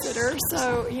to consider. Yes.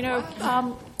 So,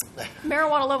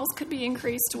 marijuana levels could be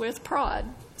increased with prod.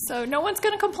 So no one's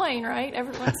going to complain, right?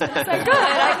 Everyone's going to say, good,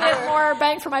 I get more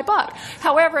bang for my buck.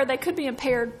 However, they could be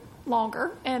impaired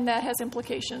longer, and that has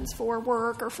implications for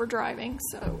work or for driving.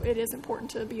 So it is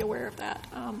important to be aware of that.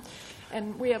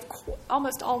 And we have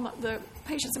almost all the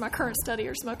patients in my current study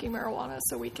are smoking marijuana,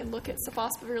 so we can look at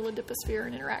sophosphavir, lidosphere,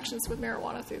 and interactions with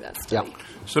marijuana through that study. Yep.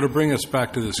 So to bring us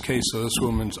back to this case, so this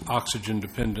woman's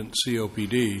oxygen-dependent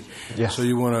COPD. Yes. So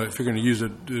you want to, if you're going to use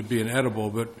it, it'd be an edible,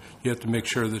 but you have to make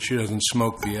sure that she doesn't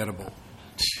smoke the edible.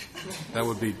 That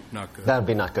would be not good. That would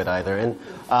be not good either. And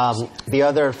the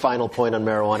other final point on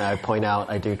marijuana I point out,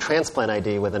 I do transplant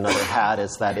ID with another hat,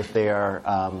 is that if they are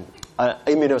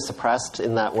immunosuppressed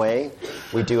in that way,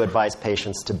 we do advise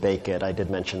patients to bake it. I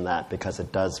did mention that because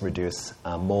it does reduce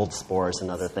mold spores and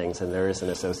other things, and there is an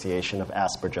association of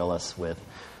aspergillus with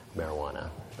marijuana.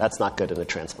 That's not good in a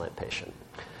transplant patient.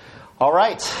 All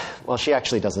right. Well, she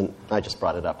actually doesn't. I just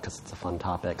brought it up because it's a fun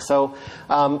topic. So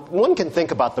one can think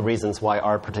about the reasons why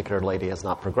our particular lady has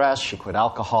not progressed. She quit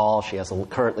alcohol. She has a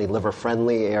currently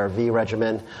liver-friendly ARV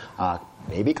regimen.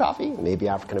 Maybe coffee, maybe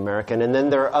African American. And then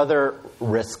there are other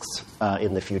risks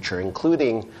in the future,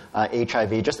 including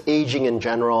HIV, just aging in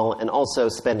general, and also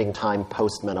spending time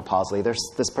post-menopausally. There's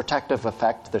this protective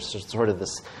effect. There's sort of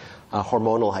this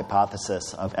hormonal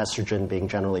hypothesis of estrogen being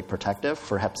generally protective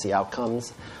for Hep C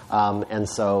outcomes. And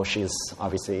so she's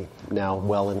obviously now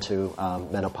well into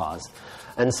menopause.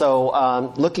 And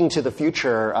so looking to the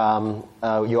future,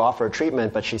 you offer a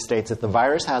treatment, but she states, if the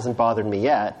virus hasn't bothered me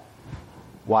yet,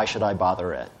 why should I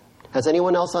bother it? Has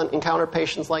anyone else encountered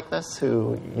patients like this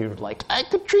who you're like, I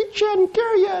could treat you and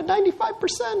cure you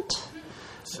 95%?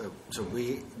 So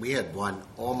we had one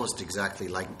almost exactly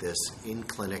like this in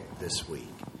clinic this week.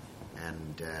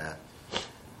 And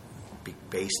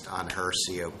based on her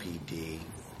COPD,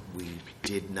 we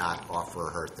did not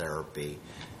offer her therapy.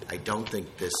 I don't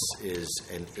think this is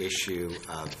an issue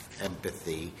of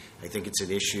empathy. I think it's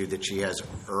an issue that she has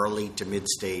early to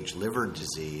mid-stage liver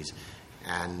disease.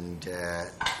 And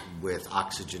with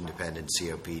oxygen-dependent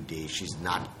COPD, she's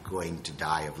not going to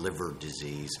die of liver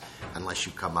disease unless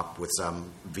you come up with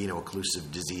some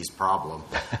veno-occlusive disease problem.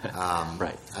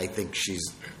 Right. I think she's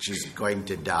going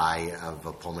to die of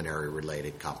a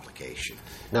pulmonary-related complication.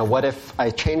 Now, what if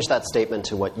I change that statement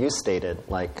to what you stated,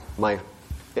 like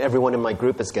everyone in my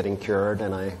group is getting cured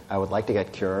and I would like to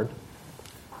get cured?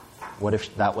 What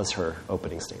if that was her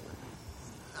opening statement?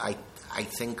 I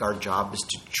think our job is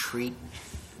to treat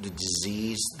the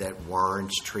disease that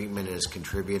warrants treatment and is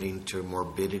contributing to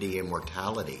morbidity and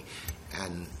mortality.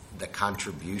 And the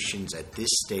contributions at this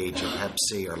stage of Hep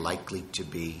C are likely to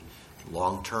be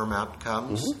long-term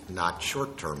outcomes, not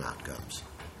short-term outcomes.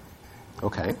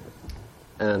 Okay.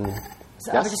 And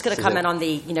so I was just going to comment on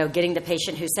the, getting the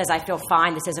patient who says, I feel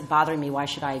fine, this isn't bothering me, why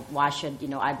should I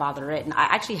bother it? And I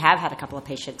actually have had a couple of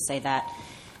patients say that.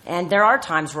 And there are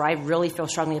times where I really feel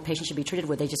strongly a patient should be treated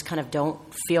where they just kind of don't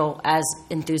feel as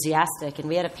enthusiastic. And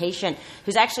we had a patient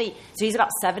who's actually, so he's about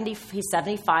 70, he's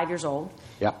 75 years old.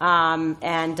 Yep.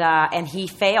 And he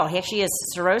failed. He actually has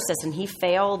cirrhosis, and he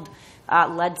failed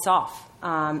lead soft.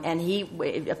 And he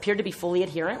appeared to be fully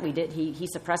adherent. He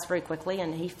suppressed very quickly,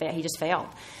 and he just failed.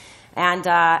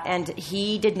 And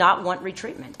he did not want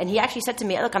retreatment. And he actually said to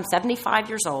me, look, I'm 75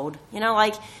 years old.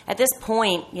 At this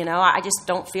point, I just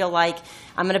don't feel like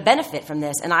I'm going to benefit from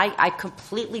this. And I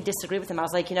completely disagree with him. I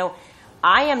was like,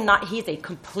 I am not, he's a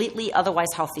completely otherwise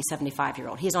healthy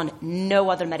 75-year-old. He's on no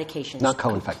other medications. Not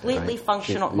co-infected, completely right?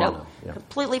 Functional. No, yeah.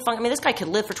 Completely functional. I mean, this guy could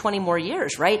live for 20 more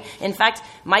years, right? In fact,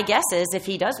 my guess is if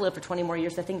he does live for 20 more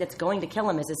years, the thing that's going to kill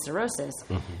him is his cirrhosis.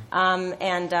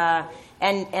 Mm-hmm.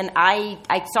 And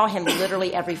I saw him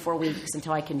literally every 4 weeks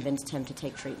until I convinced him to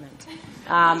take treatment.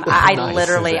 I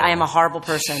am a horrible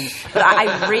person. But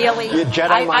I really,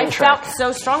 I felt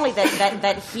so strongly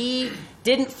that he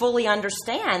didn't fully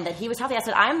understand that he was healthy. I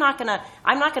said, I'm not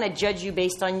gonna judge you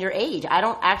based on your age. I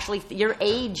don't actually, your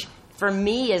age for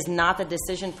me is not the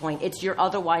decision point. It's your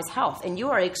otherwise health. And you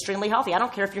are extremely healthy. I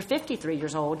don't care if you're 53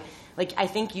 years old. I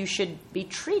think you should be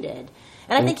treated.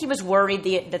 And I think he was worried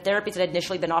the therapies that had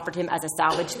initially been offered to him as a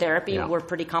salvage therapy were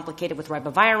pretty complicated with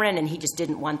ribavirin, and he just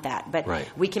didn't want that. But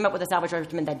we came up with a salvage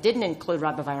regimen that didn't include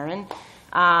ribavirin.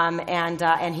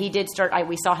 And he did start,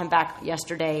 we saw him back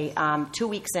yesterday, 2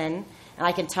 weeks in. And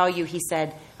I can tell you, he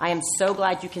said, I am so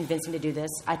glad you convinced me to do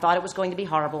this. I thought it was going to be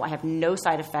horrible. I have no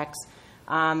side effects.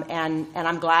 And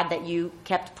I'm glad that you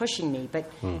kept pushing me.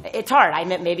 But it's hard.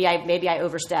 Maybe I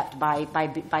overstepped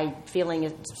by feeling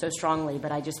it so strongly.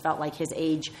 But I just felt like his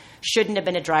age shouldn't have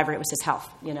been a driver. It was his health,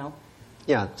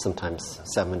 Yeah, sometimes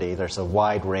 70. There's a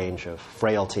wide range of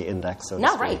frailty index, so to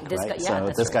speak. Right.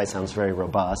 This guy sounds very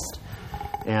robust.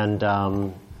 And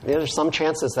there's some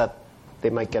chances that they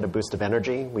might get a boost of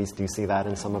energy. We do see that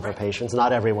in some of our patients.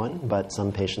 Not everyone, but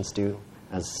some patients do,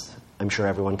 as I'm sure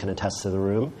everyone can attest to the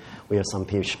room. We have some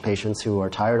patients who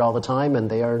are tired all the time, and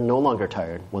they are no longer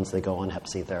tired once they go on Hep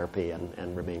C therapy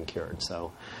and remain cured.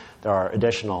 So there are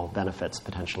additional benefits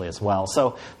potentially as well.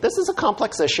 So this is a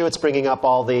complex issue. It's bringing up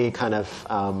all the kind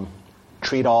of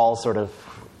treat-all sort of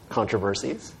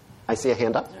controversies. I see a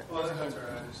hand up. Well, that's all right.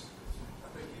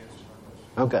 I think he answered my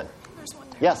question. Oh, good.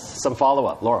 Yes, some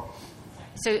follow-up. Laurel.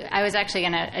 So I was actually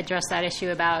going to address that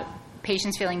issue about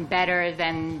patients feeling better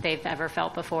than they've ever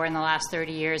felt before in the last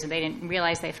 30 years, and they didn't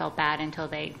realize they felt bad until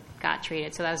they got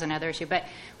treated. So that was another issue. But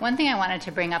one thing I wanted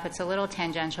to bring up, it's a little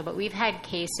tangential, but we've had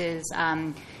cases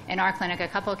in our clinic, a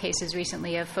couple of cases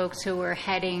recently of folks who were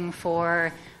heading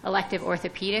for elective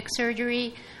orthopedic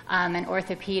surgery, and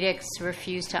orthopedics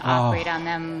refused to operate on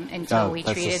them until we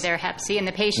treated their Hep C. And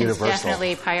the patients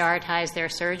definitely prioritized their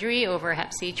surgery over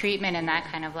Hep C treatment, and that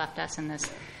kind of left us in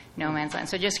this no man's land.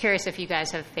 So just curious if you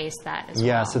guys have faced that as well.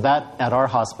 Yeah, so that at our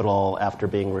hospital, after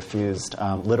being refused,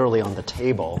 literally on the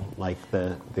table, like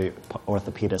the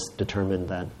orthopedist determined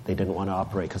that they didn't want to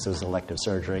operate because it was elective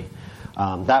surgery.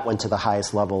 That went to the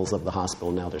highest levels of the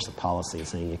hospital. Now there's a policy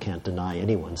saying you can't deny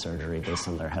anyone surgery based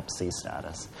on their Hep C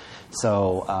status.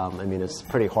 So, it's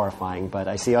pretty horrifying. But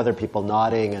I see other people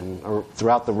nodding or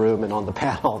throughout the room and on the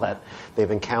panel that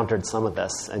they've encountered some of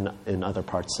this in other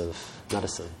parts of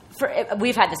medicine.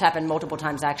 We've had this happen multiple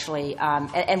times, actually.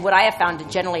 And what I have found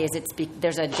generally is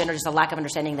there's just a lack of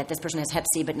understanding that this person has Hep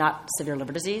C but not severe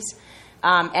liver disease.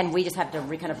 And we just have to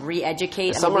kind of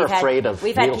re-educate. Some are afraid of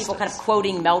We've had people kind of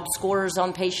quoting MELD scores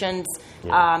on patients,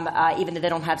 even though they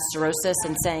don't have cirrhosis,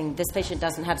 and saying, this patient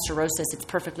doesn't have cirrhosis, it's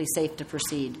perfectly safe to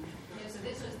proceed. So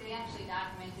they actually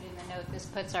documented in the note, this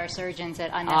puts our surgeons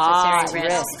at unnecessary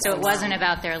risk. So it wasn't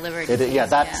about their liver disease.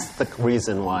 That's the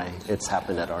reason why it's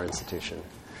happened at our institution.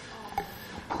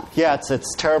 Yeah,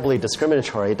 it's terribly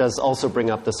discriminatory. It does also bring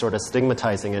up the sort of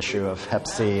stigmatizing issue of Hep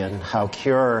C and how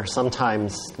cure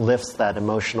sometimes lifts that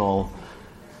emotional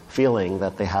feeling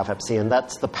that they have Hep C, and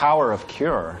that's the power of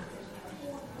cure.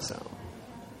 So,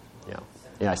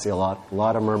 yeah, I see a lot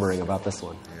of murmuring about this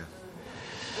one.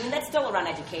 I mean, that's still around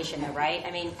education, though, right?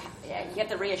 I mean, you have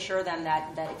to reassure them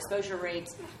that exposure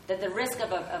rates, that the risk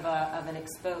of an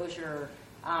exposure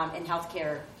in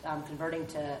healthcare converting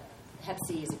to Hep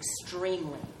C is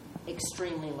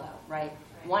extremely low, right?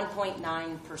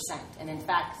 1.9%. And in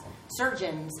fact,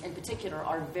 surgeons in particular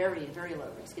are very, very low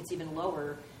risk. It's even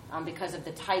lower because of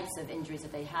the types of injuries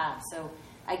that they have. So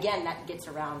again, that gets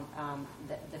around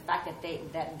the fact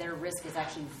that their risk is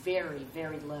actually very,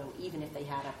 very low, even if they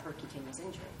had a percutaneous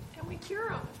injury. And we cure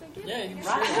them if they get Yeah, it. you can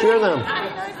Right. Cure them.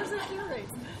 99% cure rate.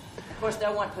 Of course,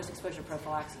 they'll want post-exposure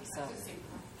prophylaxis. So,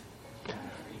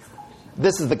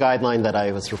 This is the guideline that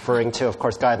I was referring to. Of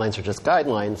course, guidelines are just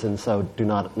guidelines, and so do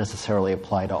not necessarily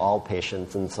apply to all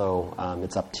patients. And so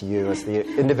it's up to you as the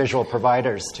individual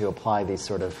providers to apply these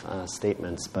sort of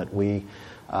statements. But we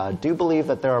do believe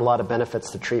that there are a lot of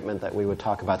benefits to treatment that we would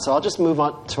talk about. So I'll just move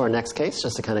on to our next case,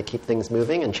 just to kind of keep things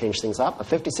moving and change things up. A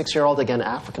 56-year-old, again,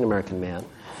 African-American man.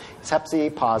 He's Hep C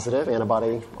positive,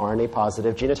 antibody RNA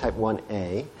positive, genotype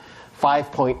 1A.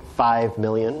 5.5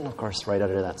 million, of course, right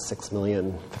under that 6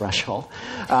 million threshold.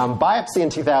 Biopsy in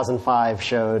 2005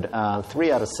 showed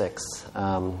 3 out of 6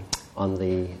 on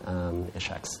the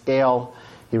Ishak scale.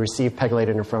 He received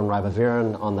pegylated interferon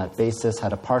ribavirin on that basis,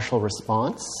 had a partial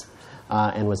response,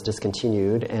 and was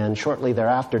discontinued, and shortly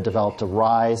thereafter developed a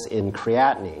rise in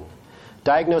creatinine.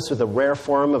 Diagnosed with a rare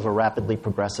form of a rapidly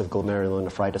progressive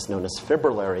glomerulonephritis known as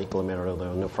fibrillary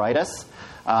glomerulonephritis,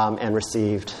 and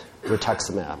received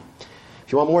rituximab.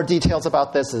 If you want more details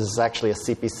about this, this is actually a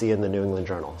CPC in the New England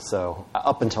Journal, so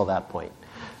up until that point.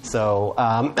 So,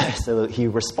 so he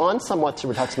responds somewhat to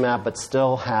rituximab, but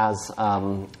still has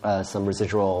some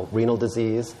residual renal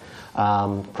disease,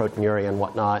 proteinuria and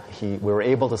whatnot. We were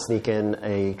able to sneak in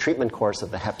a treatment course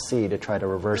of the Hep C to try to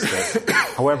reverse this.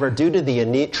 However, due to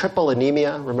the triple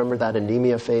anemia, remember that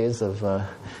anemia phase of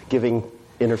giving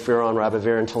interferon,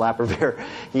 ribavirin, telaprevir,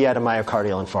 he had a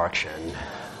myocardial infarction.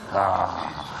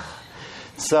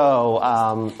 So,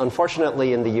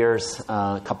 unfortunately, in the years,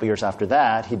 a couple years after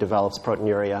that, he develops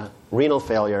proteinuria, renal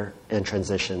failure, and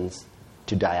transitions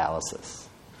to dialysis.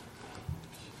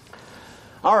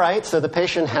 All right, so the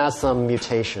patient has some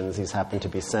mutations. He's happened to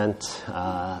be sent.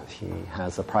 He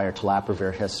has a prior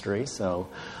telaprevir history. So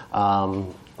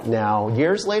now,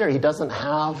 years later, he has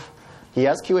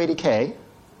Q80K,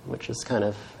 which is kind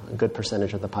of a good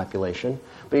percentage of the population,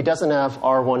 but he doesn't have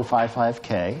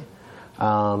R155K.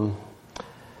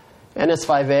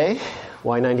 NS5A,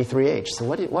 Y93H. So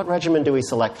what regimen do we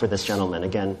select for this gentleman?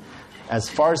 Again, as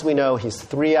far as we know, he's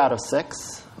 3 out of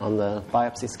 6 on the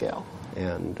biopsy scale.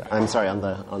 And I'm sorry, on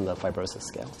the fibrosis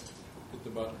scale. Hit the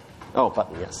button. Oh,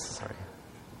 button, yes, sorry.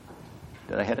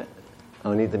 Did I hit it?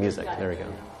 Oh, I need the music. There we go.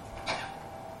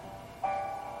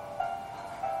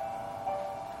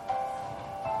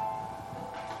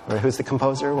 All right, who's the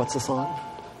composer? What's the song?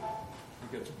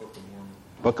 You get the Book of Mormon.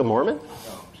 Book of Mormon?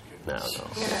 No, I'm just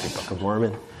kidding. No, Book of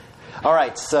Mormon. All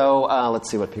right, so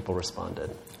let's see what people responded.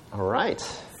 All right,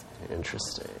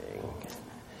 interesting.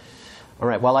 All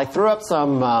right, well, I threw up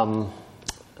some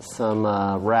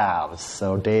ravs.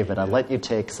 So, David, I'll let you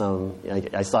take some.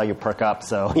 I saw you perk up,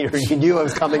 so you knew I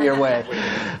was coming your way.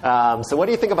 So what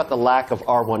do you think about the lack of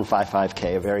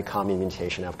R155K, a very common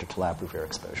mutation after telaprevir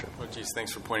exposure? Oh, geez,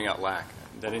 thanks for pointing out lack.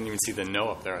 I didn't even see the no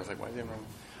up there. I was like, why is it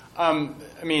wrong?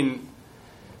 I mean,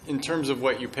 in terms of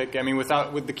what you pick, I mean, with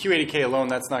the Q80K alone,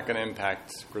 that's not going to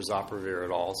impact grazoprevir at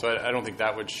all. So I don't think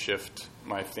that would shift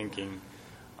my thinking.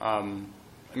 I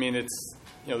mean,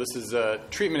 this is a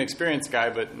treatment experienced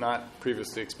guy, but not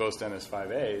previously exposed to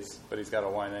NS5As, but he's got a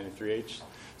Y93H.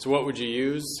 So what would you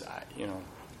use?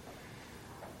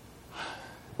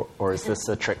 Or is this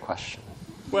a trick question?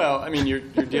 Well, I mean, you're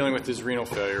dealing with his renal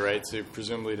failure, right? So you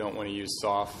presumably don't want to use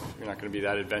SOF. You're not going to be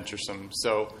that adventuresome.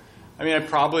 So, I mean, I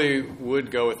probably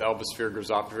would go with elbasvir,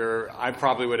 grazoprevir. I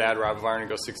probably would add ribavirin and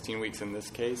go 16 weeks in this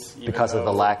case. Because of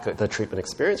the lack of the treatment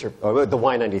experience, or the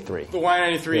Y93? The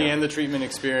Y93 and the treatment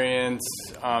experience.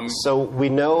 So we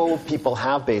know people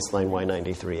have baseline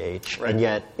Y93H, Right. and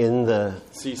yet in the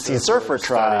C-Surfer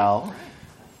trial,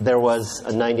 there was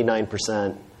a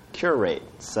 99% cure rate.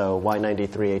 So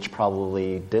Y93H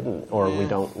probably didn't, or we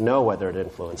don't know whether it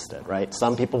influenced it, right?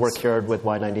 Some people were cured with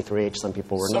Y93H, some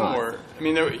people were not. Some were. I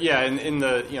mean, in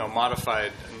the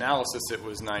modified analysis, it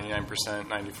was 99%,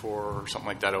 94, or something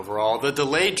like that overall. The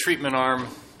delayed treatment arm,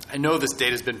 I know this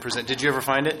data's been presented. Did you ever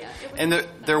find it? Yeah. And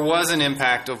there was an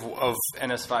impact of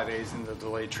NS5As in the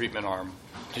delayed treatment arm.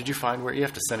 Did you find where? You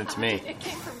have to send it to me. It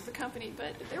came from the company,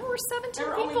 but there were 17 there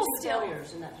were people only 2 still.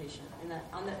 failures in that patient.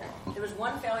 There was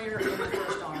 1 failure in the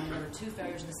first arm, and there were 2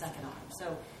 failures in the second arm.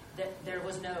 So there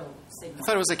was no signal. I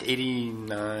thought it was like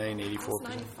 89,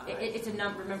 84%. It's a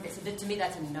number. Remember, to me,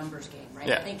 that's a numbers game, right?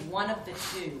 Yeah. I think one of the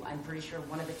 2. I'm pretty sure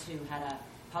one of the 2 had a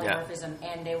polymorphism,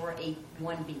 and they were a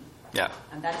 1B. Yeah.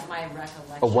 And that is my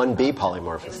recollection. A 1B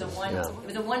polymorphism. It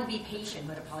was a 1B patient who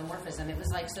had a polymorphism. It was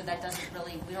like, so that doesn't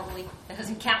really, that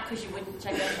doesn't count because you wouldn't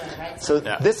check anyway, right? So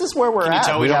this is where we're Can you at.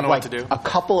 tell we We don't have know like what to do? a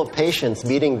couple of patients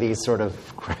meeting these sort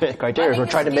of criteria. We're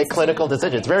trying to make clinical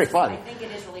decisions. It's very fun. I think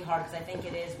it is really hard because I think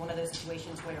it is one of those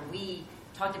situations where we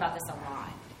talked about this a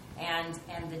lot, and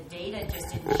the data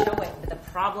just didn't show it. But the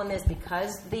problem is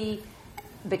because the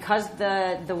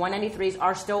 193s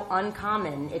are still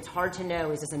uncommon, it's hard to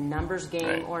know, is this a numbers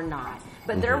game or not.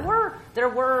 But there were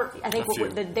I think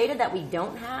the data that we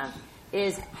don't have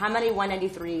is how many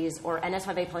 193s or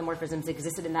NS5A polymorphisms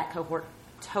existed in that cohort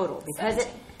total.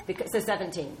 So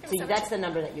 17. So that's the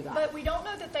number that you got. But we don't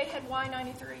know that they had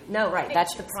Y93. No, right. Patients.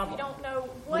 That's the problem. We don't know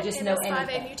what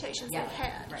NS5A mutations they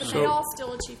had. But they all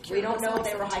still achieved cure. We don't know if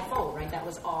they were high fold, right? That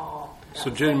was all. So,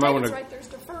 Jen, you might want to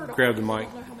grab the mic. I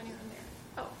don't know how many are in there.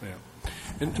 Oh. Yeah.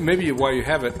 And maybe while you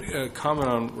have it, comment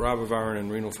on ribavirin and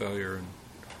renal failure and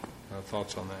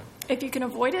thoughts on that. If you can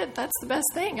avoid it, that's the best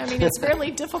thing. I mean, it's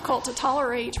really difficult to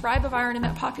tolerate ribavirin in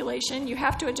that population. You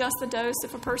have to adjust the dose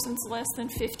if a person's less than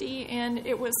 50, and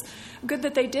it was good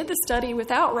that they did the study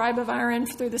without ribavirin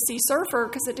through the C-SURFER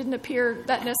because it didn't appear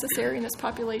that necessary in this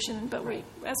population. But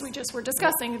as we just were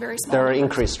discussing, very small There are numbers.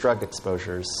 increased drug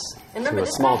exposures and remember, to a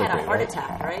this small guy degree. had a heart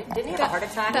attack, right? Didn't he have a heart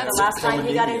attack that's the last time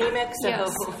he got anemic? So.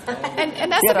 Yes.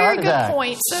 And that's He had a a very heart good attack.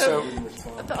 point. So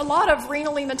a lot of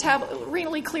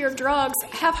renally cleared drugs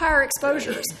have higher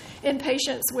exposures in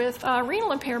patients with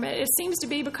renal impairment. It seems to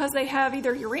be because they have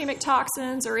either uremic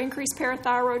toxins or increased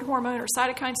parathyroid hormone or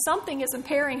cytokines. Something is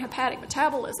impairing hepatic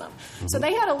metabolism. So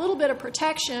they had a little bit of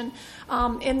protection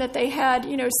in that they had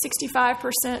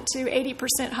 65% to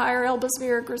 80% higher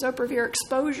elbasvir, grisoprevir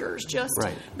exposures just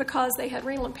because they had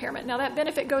renal impairment. Now that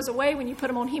benefit goes away when you put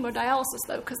them on hemodialysis,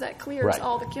 though, because that clears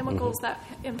all the chemicals that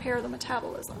impair the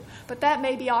metabolism. But that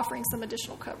may be offering some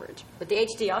additional coverage. But the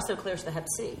HD also clears the Hep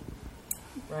C,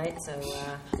 right?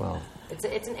 So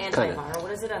it's an antiviral.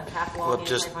 What is it? A half-long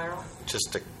antiviral?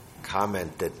 Just a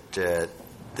comment that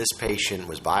this patient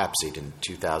was biopsied in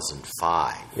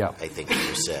 2005. I think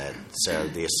you said. So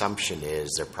the assumption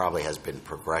is there probably has been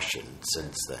progression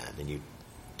since then, and you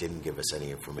didn't give us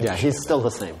any information. Yeah, he's still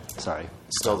the same. Sorry.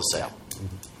 Still the same.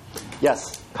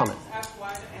 Yes, comment. Ask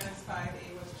why the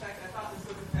NS5A was checked. I thought this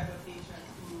was the type of patient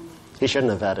who... He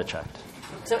shouldn't have had it checked.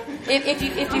 So if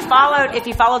you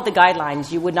followed the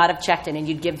guidelines, you would not have checked in, and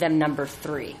you'd give them number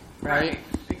 3, right?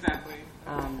 Exactly.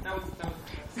 That was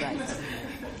right.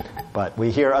 But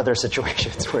we hear other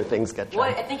situations where things get checked.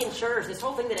 Well, I think insurers, this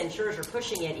whole thing that insurers are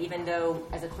pushing it, even though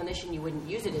as a clinician you wouldn't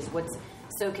use it, is what's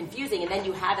so confusing. And then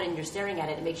you have it and you're staring at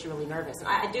it, it makes you really nervous. And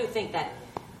I do think that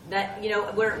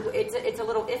it's a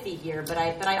little iffy here, but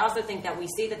I also think that we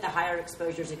see that the higher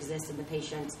exposures exist in the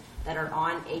patients that are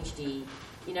on HD.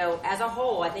 As a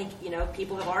whole, I think,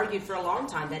 people have argued for a long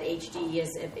time that HD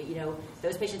is,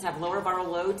 those patients have lower viral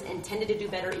loads and tended to do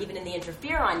better even in the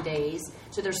interferon days.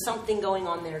 So there's something going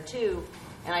on there, too.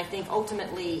 And I think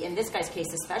ultimately, in this guy's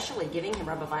case especially, giving him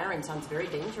ribavirin sounds very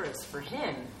dangerous for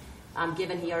him,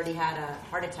 given he already had a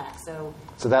heart attack. So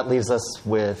that leaves us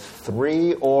with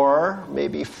 3 or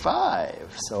maybe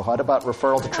 5. So how about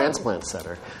referral to transplant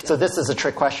center? So this is a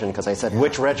trick question because I said,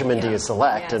 which regimen do you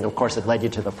select? And, of course, it led you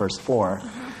to the first 4.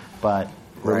 But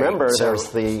remember,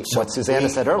 there's what Susanna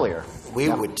said earlier. We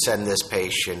would send this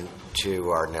patient to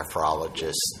our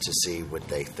nephrologist to see what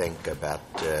they think about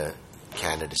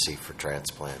candidacy for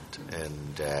transplant.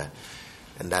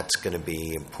 And that's going to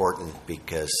be important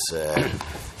because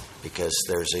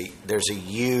there's a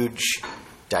huge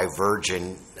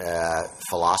divergent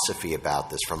philosophy about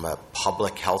this. From a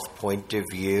public health point of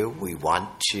view, we want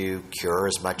to cure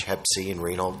as much Hep C in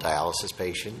renal dialysis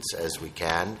patients as we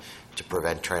can to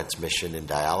prevent transmission in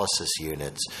dialysis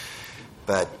units.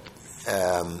 But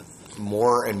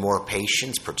more and more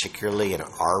patients, particularly in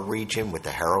our region with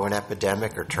the heroin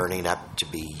epidemic, are turning up to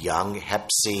be young, Hep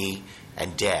C,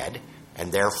 and dead,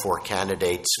 and therefore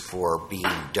candidates for being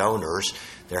donors.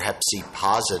 They're Hep C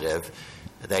positive.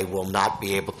 They will not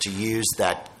be able to use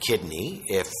that kidney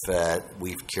if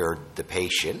we've cured the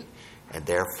patient, and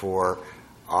therefore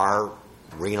our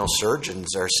renal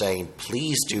surgeons are saying,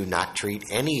 please do not treat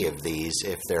any of these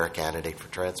if they're a candidate for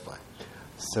transplant.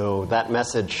 So that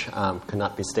message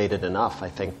cannot be stated enough. I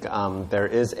think there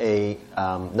is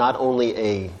not only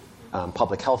a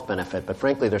public health benefit, but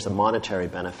frankly there's a monetary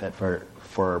benefit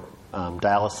for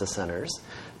dialysis centers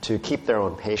to keep their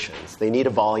own patients. They need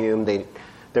a volume.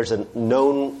 There's a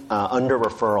known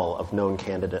under-referral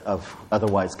of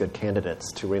otherwise good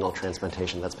candidates to renal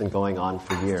transplantation that's been going on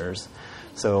for years.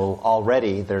 So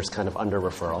already there's kind of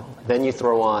under-referral. Then you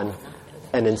throw on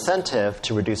an incentive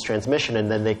to reduce transmission,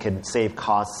 and then they could save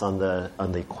costs on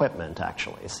the equipment,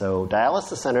 actually. So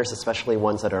dialysis centers, especially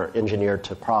ones that are engineered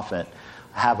to profit,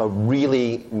 have a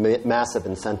really massive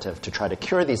incentive to try to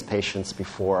cure these patients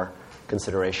before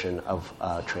consideration of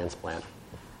transplant.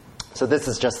 So this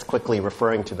is just quickly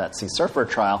referring to that C-SURFER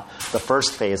trial. The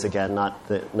first phase, again, not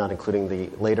including the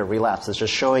later relapse, is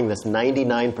just showing this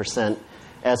 99%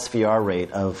 SVR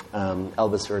rate of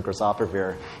elbasvir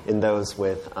grazoprevir in those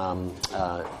with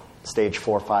stage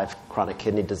 4-5 chronic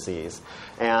kidney disease.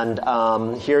 And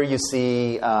here you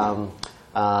see a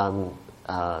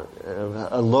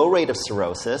low rate of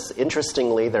cirrhosis.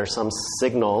 Interestingly, there are some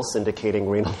signals indicating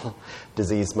renal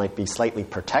disease might be slightly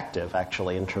protective,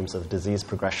 actually, in terms of disease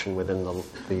progression within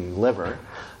the liver.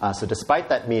 So despite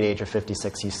that mean age of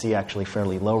 56, you see actually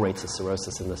fairly low rates of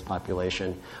cirrhosis in this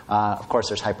population. Of course,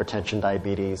 there's hypertension,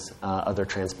 diabetes, other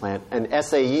transplant. And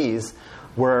SAEs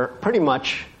were pretty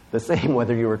much the same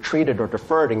whether you were treated or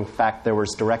deferred. In fact, there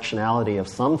was directionality of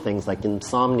some things like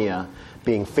insomnia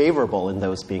being favorable in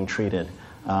those being treated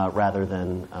rather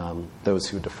than those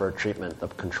who deferred treatment, the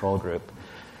control group.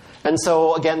 And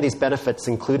so, again, these benefits,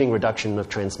 including reduction of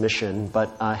transmission,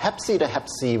 but Hep C to Hep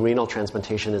C renal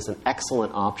transplantation is an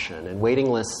excellent option, and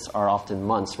waiting lists are often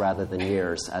months rather than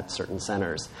years at certain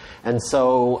centers. And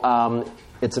so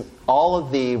all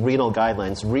of the renal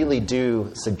guidelines really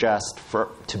do suggest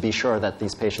to be sure that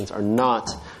these patients are not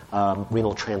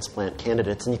renal transplant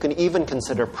candidates. And you can even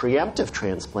consider preemptive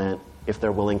transplant if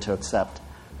they're willing to accept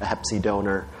a Hep C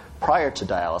donor prior to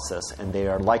dialysis, and they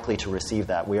are likely to receive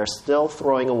that. We are still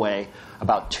throwing away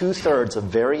about 2/3 of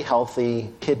very healthy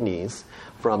kidneys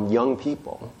from young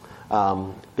people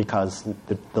because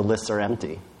the lists are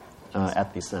empty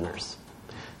at these centers.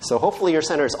 So hopefully your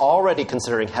center is already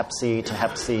considering Hep C to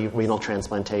Hep C renal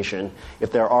transplantation.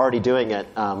 If they're already doing it,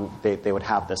 they would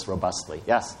have this robustly.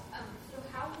 Yes? So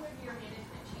how would your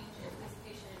management change if this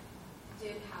patient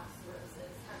did have cirrhosis,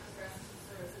 had progressive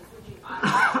cirrhosis? Would you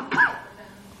automatically for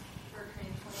them for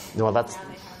transplant? Well,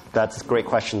 that's a great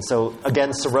question. So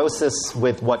again, cirrhosis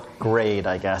with what grade,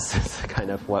 I guess, is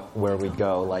kind of where we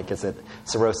go. Like, is it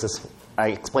cirrhosis? I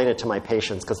explain it to my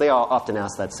patients because they often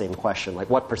ask that same question, like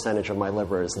what percentage of my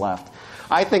liver is left?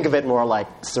 I think of it more like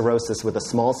cirrhosis with a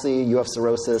small c. You have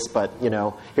cirrhosis, but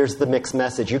here's the mixed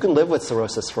message. You can live with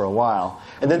cirrhosis for a while.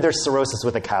 And then there's cirrhosis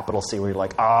with a capital C where you're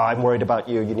like, I'm worried about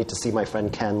you. You need to see my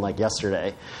friend Ken like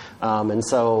yesterday. And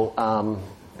so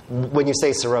when you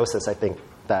say cirrhosis, I think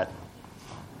that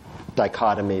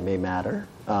dichotomy may matter.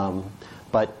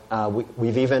 But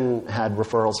we've even had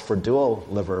referrals for dual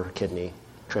liver kidney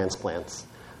transplants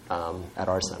at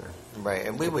our center. Right,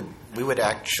 and we would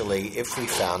actually, if we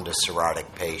found a cirrhotic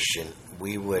patient,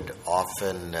 we would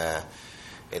often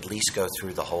at least go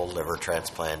through the whole liver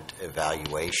transplant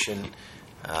evaluation.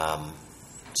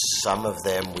 Some of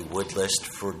them we would list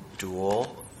for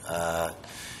dual.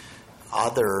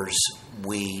 Others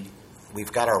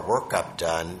we've got our workup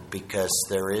done because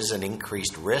there is an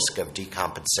increased risk of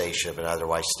decompensation of an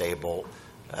otherwise stable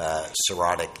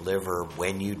cirrhotic liver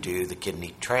when you do the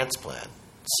kidney transplant.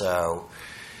 So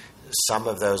some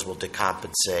of those will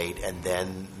decompensate, and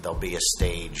then there'll be a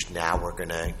stage. Now we're going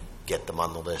to get them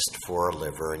on the list for a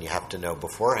liver, and you have to know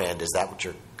beforehand, is that what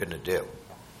you're going to do?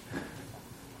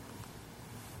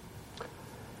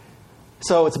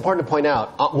 So it's important to point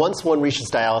out, once one reaches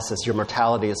dialysis, your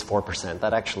mortality is 4%.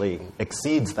 That actually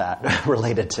exceeds that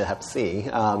related to Hep C.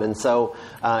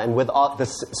 And with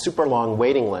this super long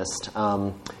waiting list,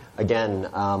 again,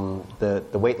 the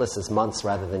wait list is months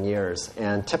rather than years.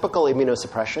 And typical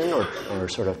immunosuppression or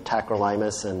sort of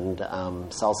tacrolimus and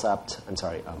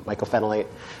mycophenolate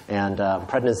and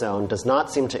prednisone does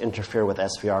not seem to interfere with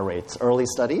SVR rates. Early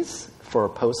studies for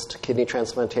post-kidney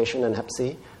transplantation and Hep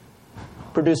C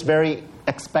produced very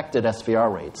expected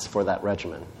SVR rates for that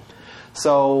regimen.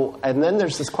 So, and then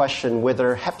there's this question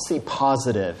whether Hep C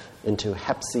positive into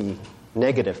Hep C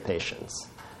negative patients.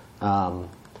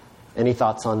 Any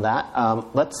thoughts on that?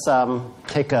 Let's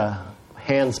take a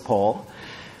hands poll.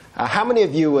 How many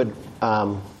of you would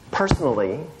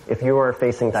personally, if you were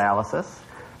facing dialysis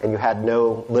and you had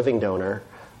no living donor,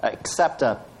 accept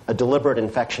a deliberate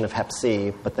infection of Hep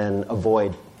C, but then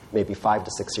avoid maybe 5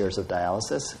 to 6 years of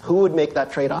dialysis? Who would make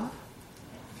that trade-off?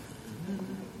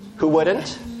 Who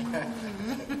wouldn't?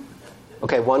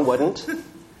 Okay, one wouldn't.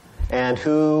 And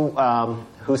who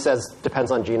says depends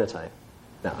on genotype?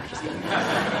 No, just kidding.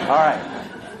 All right.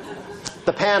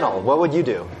 The panel, what would you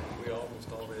do?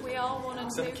 We all want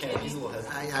to do kidney.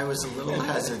 I was a little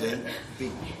hesitant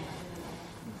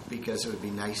because it would be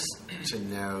nice to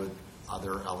know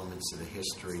other elements of the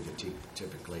history that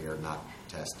typically are not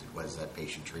tested? Was that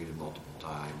patient treated multiple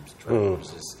times, drug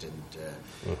resistant?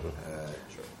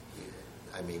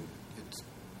 I mean,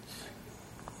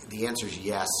 the answer is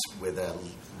yes, with a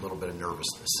little bit of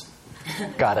nervousness.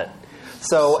 Got it.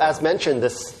 So, as mentioned,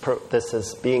 this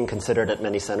is being considered at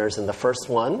many centers, and the first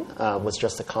one was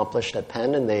just accomplished at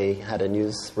Penn, and they had a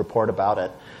news report about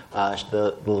it.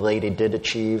 The lady did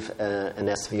achieve an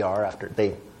SVR after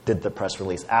they did the press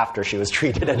release after she was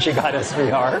treated and she got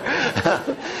SVR.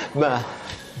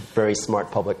 Very smart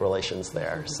public relations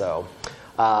there. So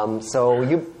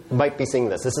you might be seeing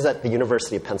this. This is at the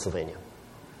University of Pennsylvania.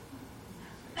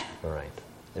 All right.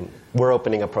 And we're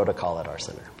opening a protocol at our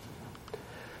center.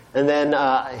 And then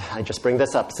I just bring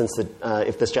this up since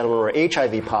if this gentleman were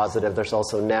HIV positive, there's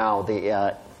also now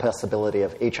the possibility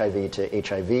of HIV to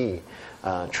HIV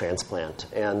transplant.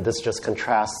 And this just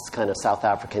contrasts kind of South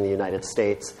Africa and the United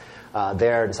States.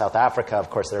 There in South Africa, of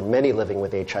course, there are many living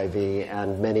with HIV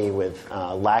and many with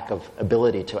lack of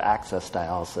ability to access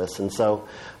dialysis. And so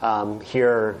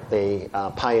here they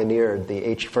pioneered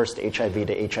the first HIV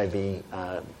to HIV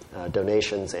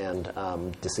donations and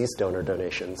deceased donor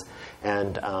donations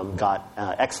and got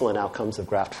excellent outcomes of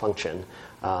graft function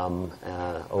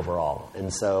overall.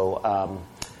 And so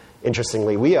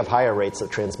interestingly, we have higher rates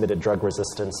of transmitted drug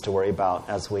resistance to worry about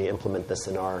as we implement this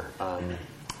in our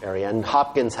area. And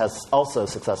Hopkins has also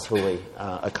successfully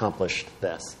accomplished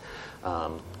this.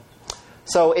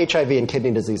 So HIV and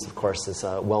kidney disease, of course, is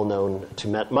well known to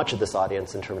much of this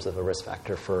audience in terms of a risk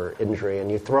factor for injury.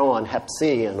 And you throw on Hep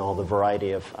C and all the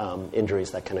variety of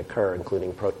injuries that can occur,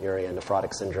 including proteinuria,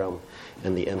 nephrotic syndrome,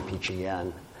 and the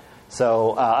MPGN.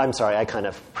 So I'm sorry, I kind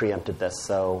of preempted this.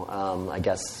 So I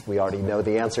guess we already know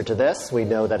the answer to this. We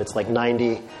know that it's like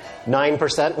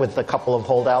 99% with a couple of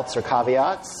holdouts or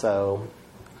caveats. So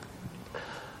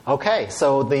okay,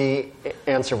 so the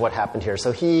answer of what happened here.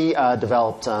 So he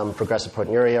developed progressive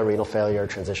proteinuria, renal failure,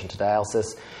 transition to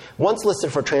dialysis. Once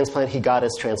listed for transplant, he got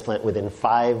his transplant within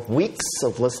 5 weeks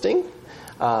of listing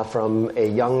from a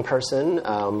young person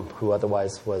who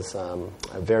otherwise was a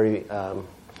very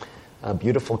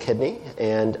beautiful kidney.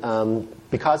 And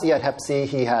because he had Hep C,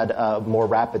 he had a more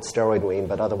rapid steroid wean,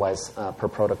 but otherwise, per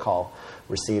protocol,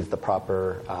 received the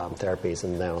proper therapies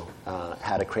and now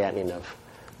had a creatinine of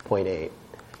 0.8.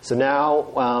 So now,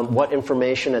 what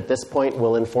information at this point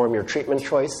will inform your treatment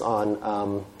choice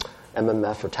on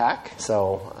MMF or TAC?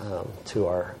 So to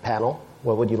our panel,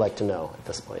 what would you like to know at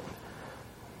this point?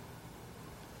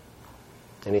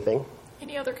 Anything?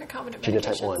 Any other concomitant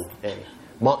Genotype medications?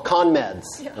 1A. Con meds,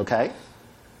 Yeah. Okay.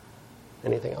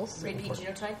 Anything else? Repeat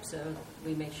genotype, so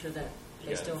we make sure that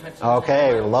they still have genotype.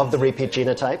 Okay, we love the repeat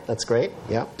genotype. That's great.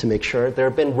 Yeah, to make sure. There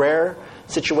have been rare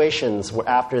situations where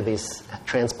after these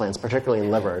transplants, particularly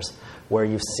in livers, where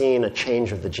you've seen a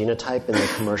change of the genotype in the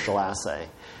commercial assay.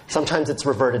 Sometimes it's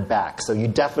reverted back, so you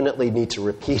definitely need to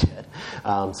repeat it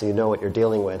so you know what you're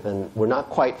dealing with. And we're not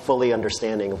quite fully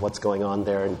understanding of what's going on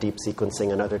there, and deep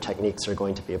sequencing and other techniques are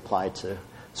going to be applied to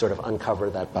sort of uncover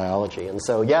that biology. And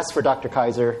so, yes, for Dr.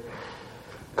 Kaiser,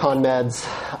 con meds,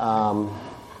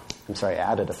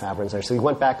 added efavirenz there. So he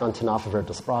went back on tenofovir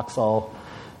desproxil.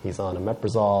 He's on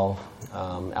omeprazole,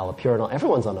 allopurinol.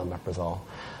 Everyone's on omeprazole.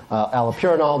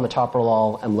 Allopurinol,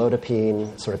 metoprolol,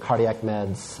 amlodipine, sort of cardiac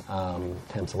meds,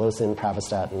 tamsulosin,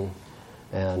 pravastatin,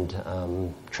 and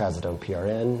trazodone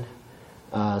PRN.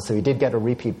 So he did get a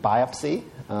repeat biopsy,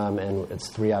 and it's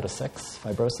 3 out of 6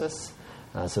 fibrosis.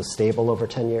 So stable over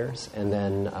 10 years. And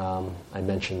then I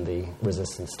mentioned the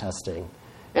resistance testing.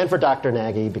 And for Dr.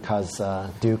 Nagy, because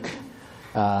Duke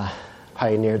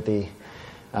pioneered the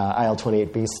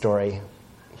IL-28B story,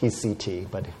 he's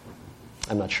CT, but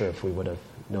I'm not sure if we would have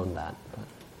known that.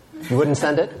 But you wouldn't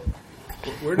send it?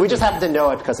 We just happened to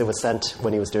know it because it was sent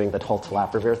when he was doing the whole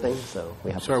telaprevir thing. So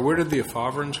we have. Sorry, where did the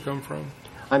efavirenz come from?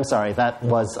 I'm sorry, that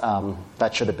was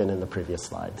that should have been in the previous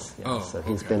slides. Yeah. So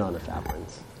he's been on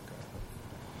efavirenz.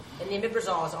 And the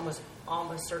omeprazole is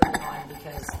almost certainly on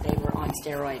because they were on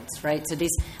steroids, right? So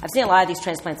I've seen a lot of these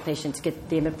transplants patients get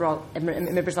the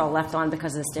omeprazole left on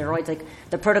because of the steroids. Like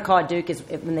the protocol at Duke is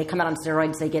when they come out on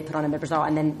steroids, they get put on omeprazole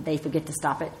and then they forget to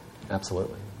stop it.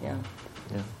 Absolutely. Yeah.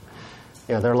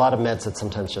 Yeah, there are a lot of meds that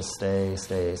sometimes just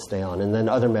stay on, and then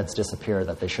other meds disappear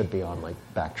that they should be on, like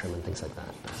Bactrim and things like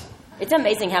that. It's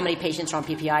amazing how many patients are on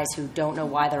PPIs who don't know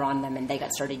why they're on them, and they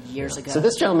got started years ago. So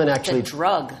this gentleman actually... It's a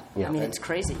drug. Yeah. I mean, it's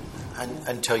crazy.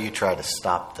 Until you try to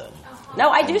stop them. No,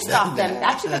 I do stop them.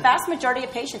 Actually, the vast majority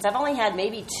of patients, I've only had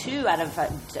maybe 2 out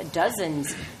of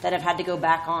dozens that have had to go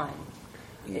back on.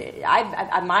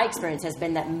 My experience has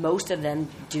been that most of them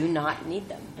do not need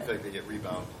them. I feel like they get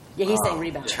rebound. Yeah, he's saying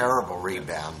rebound. Terrible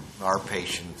rebound. Our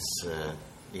patients, we've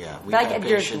But had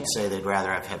patients say they'd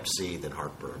rather have Hep C than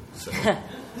heartburn. So,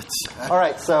 All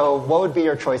right, so what would be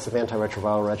your choice of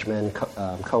antiretroviral regimen,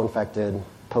 co-infected,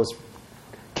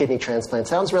 post-kidney transplant?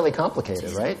 Sounds really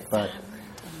complicated, right? But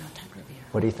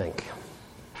what do you think?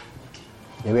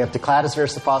 We have decladisvir,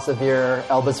 sofosbuvir,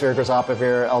 elbasvir,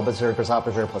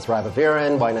 grazoprevir plus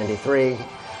ribavirin, Y93,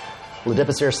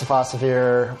 ledipasvir,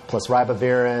 sofosbuvir plus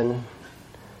ribavirin.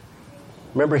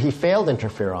 Remember, he failed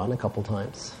interferon a couple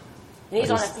times. And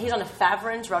he's on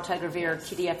efavirenz, raltegravir,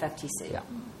 TDF-FTC. Yeah.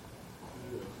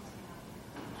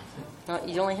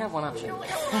 You only have one option.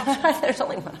 There's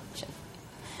only one option.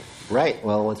 Right.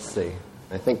 Well, let's see.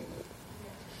 I think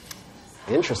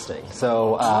interesting.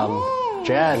 So,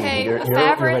 Jen, Okay, you're ready to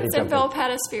efavirenz and jump in.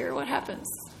 velpatasvir. What happens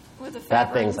with efavirenz?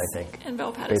 Bad things, I think, and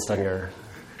velpatasvir. based on your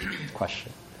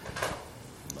question.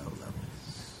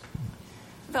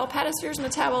 Velpatasvir is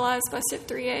metabolized by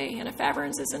CYP3A, and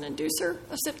efavirenz is an inducer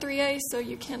of CYP3A, so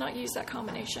you cannot use that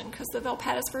combination because the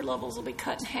velpatasvir levels will be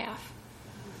cut in half.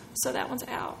 So that one's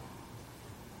out.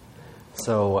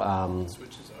 So,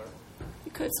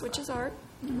 You could switch his art.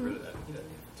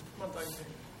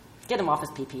 Get him off his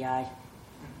PPI.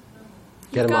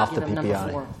 get him off the Give him number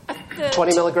PPI. 4.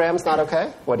 20 milligrams, not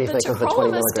okay? What do you think of the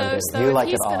 20 tacrolimus milligram? dose, though, You like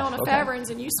if it he's been off. on Okay. efavirenz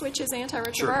and you switch his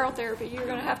antiretroviral therapy, you're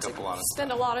going to have to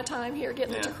spend a lot of time here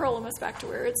getting the tacrolimus back to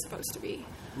where it's supposed to be.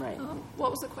 Right.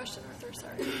 What was the question, Arthur?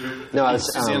 Sorry. No, I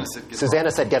was,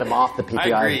 Susanna said get him off the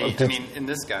PPI. I agree. I mean, in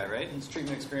this guy, right? He's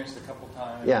treatment experienced a couple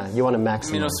times. Yeah, you want to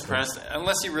maximize. Immunosuppressed.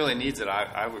 Unless he really needs it,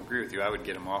 I would agree with you. I would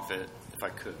get him off it if I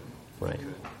could. Right.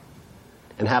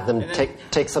 And have them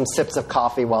take some sips of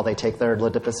coffee while they take their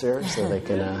ledipasvir so they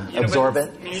can absorb it,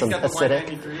 I mean, some he's got acidic.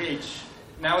 the Y93H.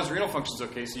 Now his renal function's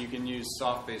okay, so you can use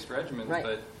soft-based regimens. Right.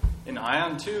 But in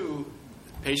ION 2,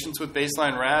 patients with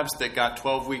baseline RABs that got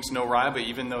 12 weeks no riba,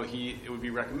 even though it would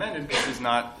be recommended because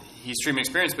he's treatment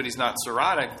experienced, but he's not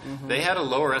cirrhotic, they had a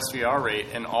lower SVR rate,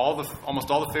 and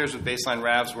almost all the failures with baseline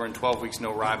RABs were in 12 weeks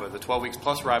no riba. The 12 weeks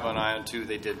plus riba on ION 2,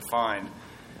 they did fine.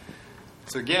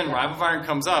 So again, ribavirin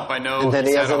comes up. I know And then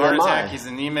he's he had has a heart an MI. attack, he's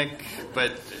anemic,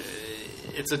 but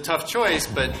it's a tough choice,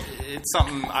 but it's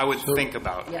something I would think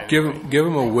about. Yeah. Anyway. Give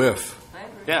him a whiff.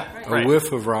 Yeah, A right.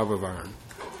 whiff of ribavirin.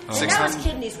 And now his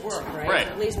kidneys work, right? Right.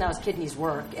 At least now his kidneys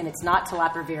work, and it's not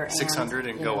tilaprovir and 600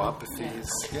 and go up if he's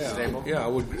stable. Yeah, I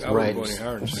would Right. go any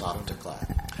higher than Soft to clot.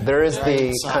 There is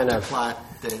the Soft kind to of clot,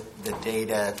 the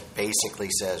data basically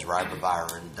says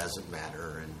ribavirin doesn't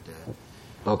matter, and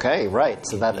okay, right.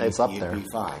 So that it's up you'd there. be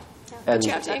fine. And But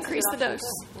you have to increase the dose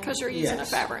because you're using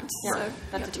Yes. efavirenz, Yeah. so you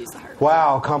have to use the higher.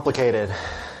 wow, complicated.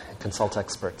 Consult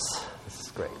experts. This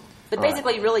is great. But All right.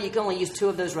 basically, really, you can only use 2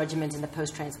 of those regimens in the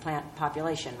post-transplant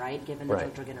population, right? Given the Right.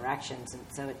 drug-drug interactions, and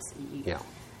so it's Yeah.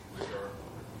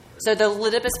 So the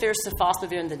ledipasvir,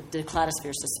 sofosbuvir, and the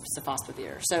decladisvir,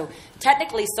 sofosbuvir. So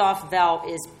technically, soft-val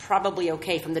is probably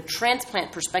okay from the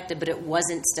transplant perspective, but it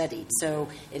wasn't studied, so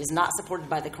it is not supported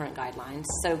by the current guidelines.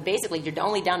 So basically, you're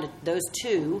only down to those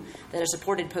 2 that are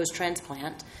supported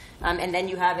post-transplant, and then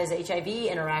you have his HIV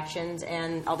interactions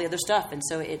and all the other stuff. And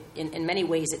so it, in many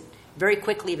ways, it very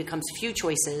quickly becomes few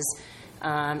choices,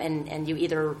 and you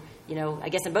either. I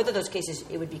guess in both of those cases,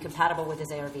 it would be compatible with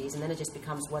his ARVs, and then it just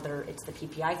becomes whether it's the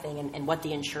PPI thing and what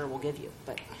the insurer will give you.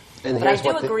 But I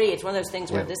do agree, it's one of those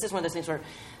things where this is one of those things where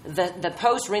the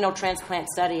post-renal transplant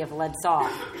study of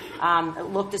lead-soft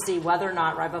looked to see whether or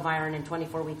not ribavirin in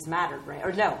 24 weeks mattered, right?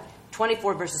 Or no,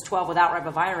 24 versus 12 without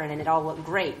ribavirin, and it all looked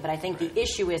great. But I think the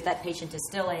issue is that patient is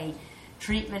still a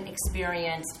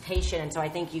treatment-experienced patient, and so I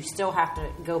think you still have to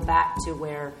go back to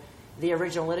where the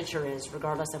original literature is,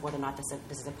 regardless of whether or not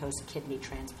this is a post-kidney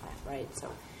transplant, right?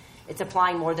 So it's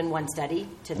applying more than one study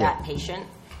to that patient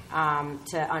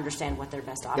to understand what their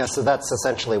best option Yeah, so that's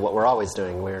essentially what we're always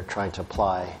doing. We're trying to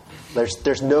apply.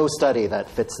 There's no study that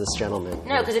fits this gentleman.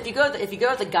 No, because if you go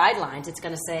with the guidelines, it's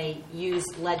going to say use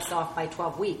lead-soft by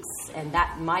 12 weeks, and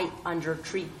that might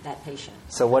undertreat that patient.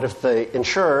 So what if the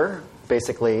insurer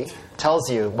basically tells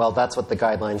you, well, that's what the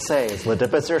guidelines say, is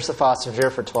ledipasvir,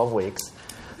 sofosbuvir for 12 weeks.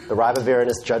 The ribavirin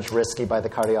is judged risky by the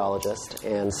cardiologist,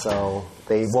 and so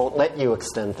they won't let you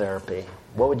extend therapy.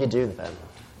 What would you do then?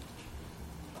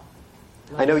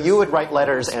 I know you would write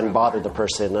letters and bother the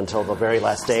person until the very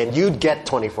last day, and you'd get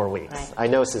 24 weeks. Right. I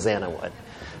know Susanna would.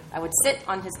 I would sit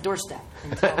on his doorstep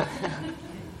until...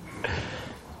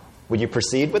 Would you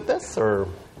proceed with this, or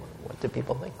what do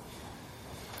people think?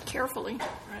 Carefully.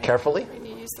 Right? Carefully? When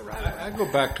you use the ribavirin. I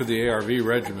go back to the ARV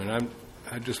regimen.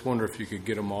 I just wonder if you could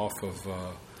get him off of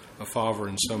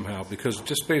efavirenz somehow, because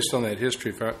just based on that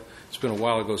history, it's been a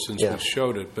while ago since we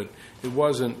showed it, but it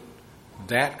wasn't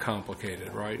that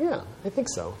complicated, right? Yeah, I think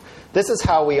so. This is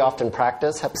how we often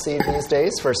practice Hep C these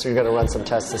days. First, you're going to run some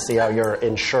tests to see how your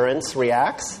insurance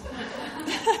reacts.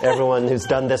 Everyone who's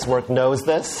done this work knows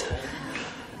this.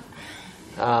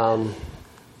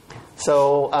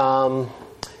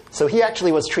 So he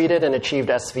actually was treated and achieved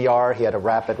SVR. He had a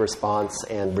rapid response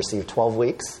and received 12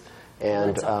 weeks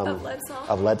and of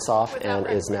Ledsoft and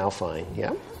is now fine.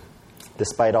 Yeah,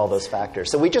 despite all those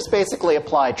factors. So we just basically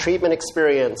applied treatment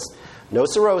experience, no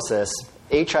cirrhosis,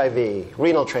 HIV,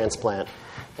 renal transplant,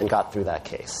 and got through that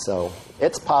case. So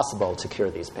it's possible to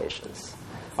cure these patients.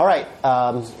 All right,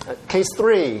 case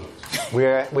 3.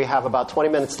 We have about 20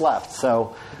 minutes left.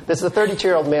 So this is a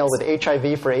 32-year-old male with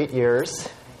HIV for 8 years.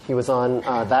 He was on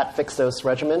that fixed-dose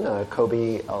regimen,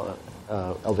 Kobe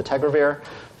elvitegravir,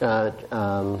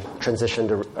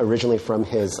 transitioned originally from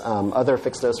his other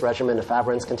fixed-dose regimen,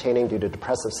 efavirenz-containing, due to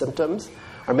depressive symptoms.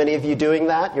 Are many of you doing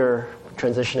that? You're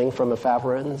transitioning from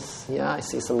efavirenz? Yeah, I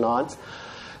see some nods.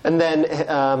 And then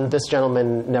this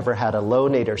gentleman never had a low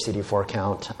nadir CD4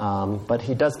 count, but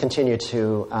he does continue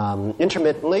to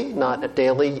intermittently, not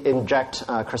daily, inject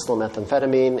crystal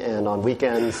methamphetamine, and on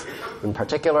weekends in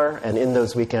particular. And in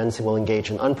those weekends, he will engage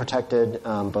in unprotected,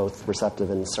 both receptive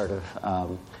and assertive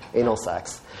anal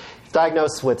sex. He's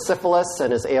diagnosed with syphilis,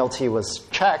 and his ALT was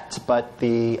checked, but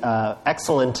the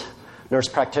excellent nurse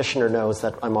practitioner knows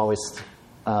that I'm always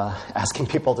asking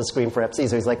people to screen for Hep C.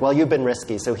 So he's like, well, you've been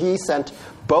risky. So he sent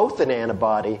both an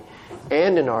antibody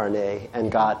and an RNA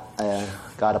and got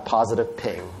a positive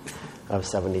ping of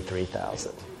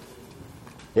 73,000.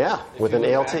 Yeah, with an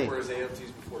ALT. Were his ALTs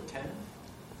before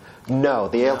 10? No,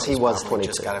 the ALT was 22.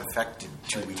 Just got infected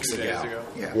 2 weeks ago.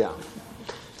 Yeah.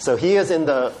 So he is in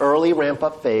the early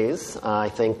ramp-up phase. I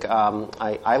think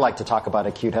I like to talk about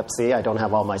acute Hep C. I don't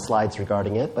have all my slides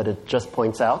regarding it, but it just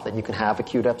points out that you can have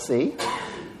acute Hep C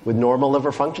with normal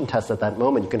liver function tests at that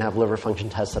moment. You can have liver function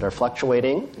tests that are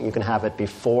fluctuating. You can have it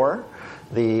before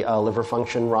the liver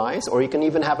function rise, or you can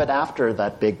even have it after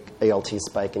that big ALT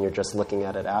spike, and you're just looking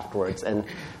at it afterwards. And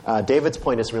David's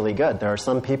point is really good. There are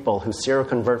some people who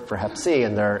seroconvert for Hep C,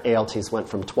 and their ALTs went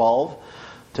from 12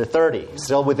 to 30,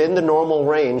 still within the normal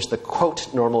range, the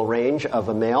quote normal range of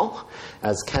a male.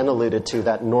 As Ken alluded to,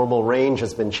 that normal range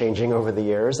has been changing over the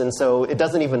years, and so it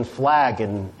doesn't even flag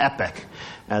in EPIC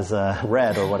as a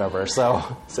red or whatever,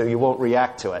 so you won't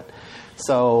react to it.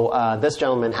 So this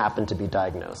gentleman happened to be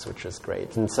diagnosed, which is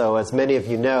great. And so as many of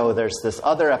you know, there's this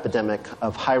other epidemic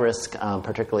of high risk,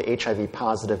 particularly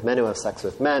HIV-positive men who have sex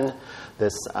with men,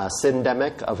 this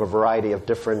syndemic of a variety of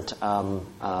different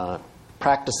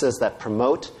practices that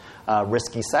promote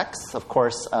risky sex. Of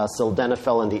course,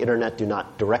 sildenafil and the internet do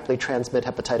not directly transmit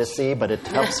hepatitis C, but it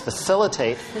helps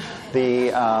facilitate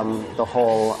the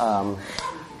whole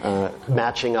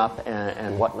matching up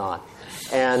and whatnot.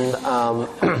 And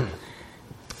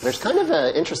there's kind of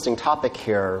an interesting topic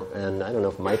here, and I don't know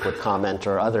if Mike would comment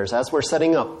or others. As we're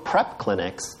setting up PrEP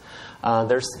clinics,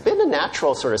 there's been a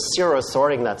natural sort of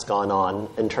serosorting that's gone on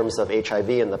in terms of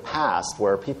HIV in the past,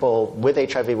 where people with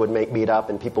HIV would meet up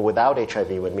and people without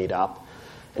HIV would meet up.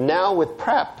 And now with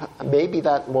PrEP, maybe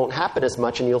that won't happen as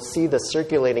much, and you'll see the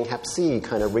circulating Hep C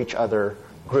kind of reach other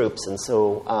groups. And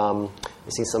so I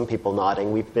see some people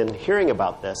nodding. We've been hearing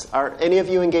about this. Are any of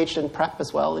you engaged in PrEP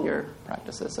as well in your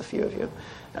practices? A few of you.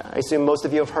 I assume most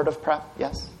of you have heard of PrEP?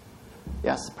 Yes?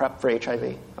 Yes, PrEP for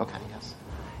HIV? Okay, yes.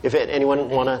 If anyone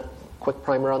want a quick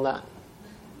primer on that?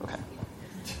 Okay.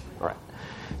 All right.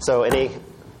 So any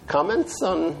comments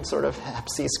on sort of Hep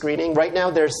C screening? Right now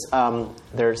there's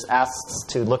asks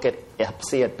to look at Hep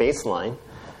C at baseline,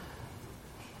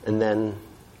 and then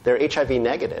they're HIV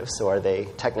negative, so are they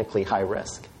technically high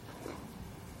risk?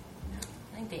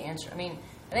 I think the answer,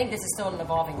 I think this is still an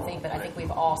evolving thing, but I think we've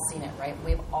all seen it, right?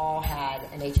 We've all had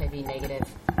an HIV negative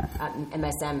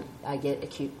MSM get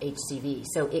acute HCV.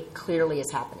 So it clearly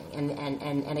is happening.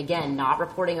 And again, not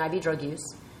reporting IV drug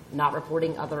use, not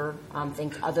reporting other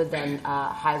things other than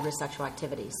high-risk sexual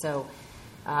activity. So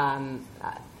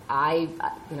I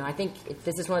think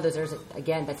this is one of those areas,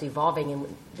 again, that's evolving,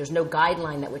 and there's no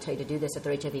guideline that would tell you to do this if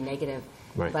they're HIV negative.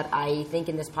 Right. But I think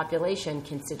in this population,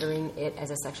 considering it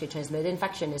as a sexually transmitted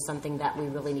infection is something that we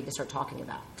really need to start talking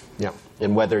about. Yeah,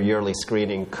 and whether yearly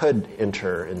screening could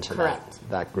enter into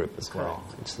that group as well.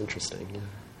 It's interesting. Yeah.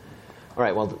 All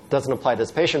right, well, it doesn't apply to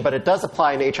this patient, but it does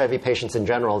apply in HIV patients in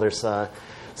general. There's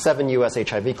 7 U.S.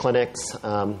 HIV clinics.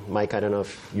 Mike, I don't know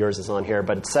if yours is on here,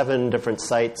 but it's 7 different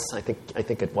sites. I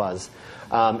think it was.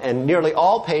 And nearly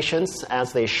all patients,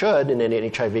 as they should in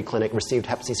an HIV clinic, received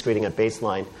Hep C screening at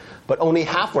baseline, but only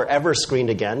half were ever screened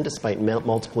again, despite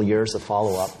multiple years of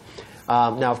follow-up.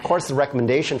 Now, of course, the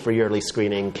recommendation for yearly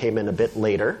screening came in a bit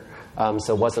later.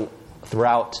 so it wasn't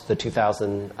throughout the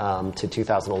 2000 to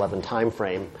 2011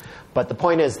 timeframe. But the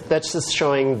point is, that's just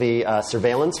showing the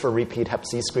surveillance for repeat Hep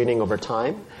C screening over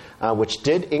time, which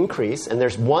did increase. And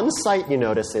there's one site you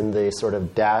notice in the sort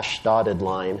of dash dotted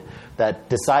line that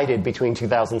decided between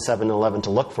 2007 and 11 to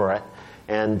look for it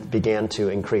and began to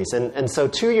increase. And so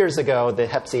 2 years ago, the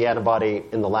Hep C antibody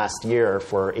in the last year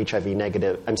for Hep C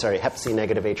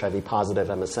negative HIV positive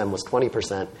MSM was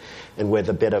 20%, and with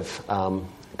a bit of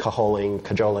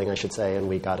cajoling, I should say, and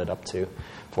we got it up to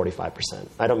 45%.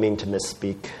 I don't mean to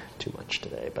misspeak too much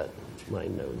today, but my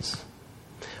nose.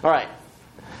 All right.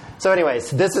 So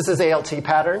anyways, this is his ALT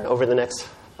pattern over the next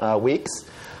weeks.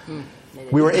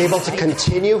 We were able to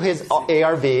continue his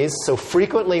ARVs. So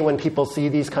frequently when people see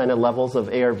these kind of levels of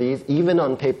ARVs, even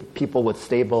on people with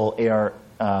stable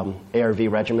ARV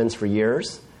regimens for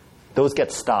years, those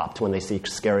get stopped when they see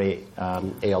scary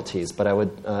ALTs. But I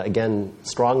would, again,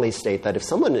 strongly state that if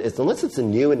someone is, unless it's a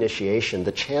new initiation,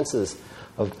 the chances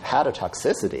of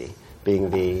hepatotoxicity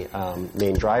being the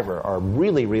main driver are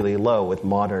really, really low with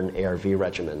modern ARV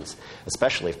regimens,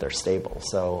 especially if they're stable.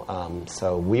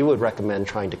 So we would recommend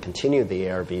trying to continue the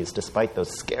ARVs despite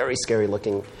those scary,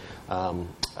 scary-looking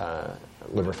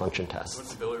liver function tests.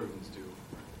 What's the bilirubins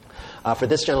do? For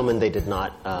this gentleman, they did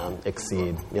not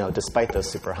exceed, despite those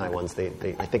super high ones, I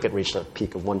think it reached a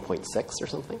peak of 1.6 or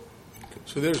something.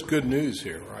 So there's good news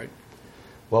here, right?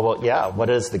 Well, yeah.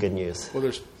 What is the good news? Well,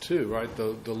 there's two, right?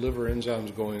 The liver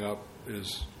enzymes going up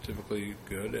is typically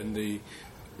good, and the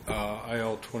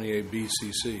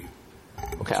IL-28BCC.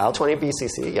 Okay,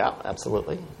 IL-28BCC, yeah,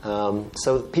 absolutely.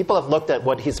 So people have looked at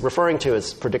what he's referring to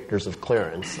as predictors of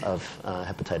clearance of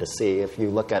hepatitis C. If you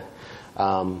look at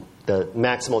the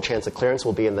maximal chance of clearance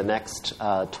will be in the next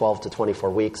 12 to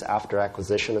 24 weeks after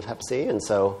acquisition of Hep C, and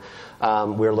so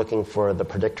we're looking for the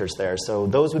predictors there. So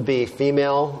those would be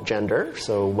female gender,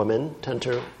 so women tend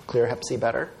to clear Hep C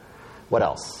better. What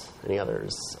else? Any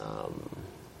others?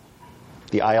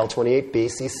 The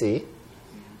IL-28BCC.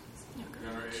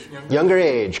 Younger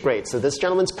age, great. So this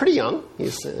gentleman's pretty young.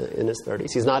 He's in his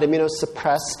 30s. He's not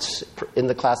immunosuppressed in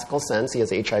the classical sense. He has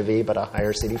HIV, but a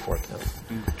higher CD4 count.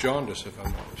 And jaundice, if I'm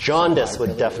not mistaken. Jaundice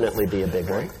would definitely be a big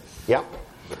one. Yeah.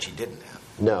 Which he didn't have.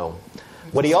 No.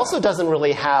 What he also doesn't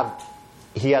really have,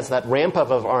 he has that ramp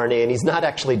up of RNA, and he's not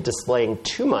actually displaying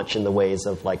too much in the ways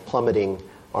of like plummeting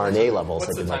RNA levels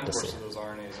that we'd like to see. What's the time course of those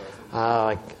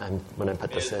RNAs? When I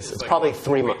put this, it's like probably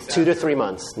 3 months, 2 to 3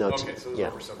 months. No, okay, so yeah,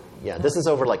 over several. Yeah. This is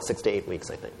over like 6 to 8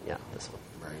 weeks, I think. Yeah, this one.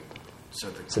 Right.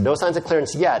 So no signs of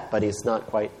clearance yet, but he's not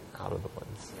quite out of the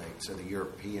woods. Right. So the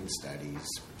European studies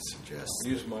suggest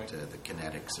that the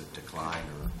kinetics of decline,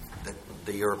 or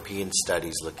the European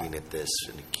studies looking at this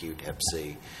in acute Hep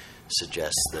C,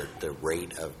 suggests that the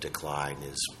rate of decline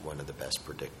is one of the best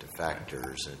predictive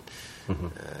factors,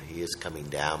 and he is coming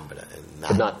down,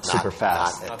 but not super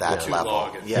fast. Not at that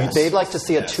level. Yes. They'd like to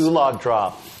see a 2-log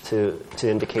drop to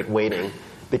indicate waning.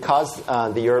 Because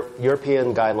the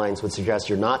European guidelines would suggest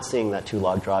you're not seeing that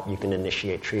 2-log drop, you can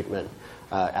initiate treatment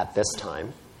at this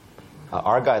time.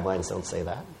 Our guidelines don't say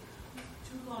that.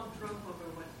 2-log drop over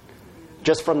what?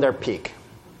 Just from their peak.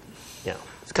 Yeah,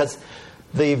 because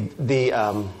the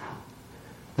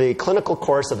clinical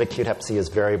course of acute Hep C is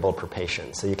variable per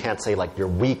patient. So you can't say like your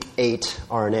week 8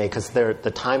 RNA, because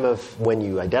the time of when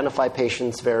you identify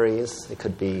patients varies. It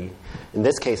could be, in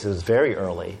this case, it was very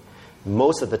early.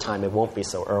 Most of the time, it won't be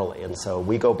so early. And so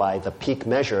we go by the peak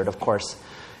measured. Of course,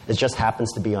 it just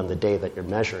happens to be on the day that you're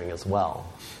measuring as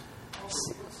well.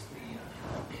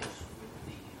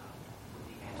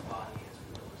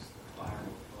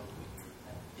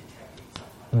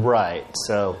 Right.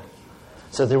 So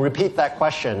to repeat that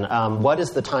question, what is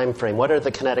the time frame? What are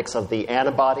the kinetics of the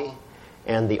antibody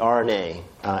and the RNA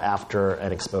after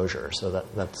an exposure? So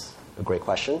that's a great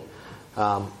question.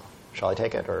 Shall I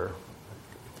take it, or?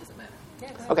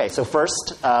 Okay, so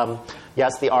first,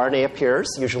 yes, the RNA appears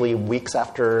usually weeks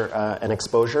after an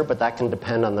exposure, but that can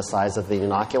depend on the size of the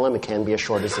inoculum. It can be as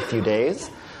short as a few days.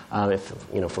 If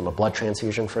from a blood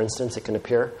transfusion, for instance, it can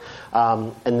appear.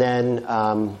 And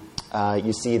then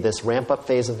you see this ramp-up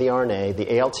phase of the RNA.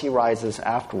 The ALT rises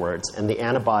afterwards, and the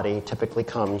antibody typically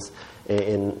comes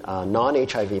in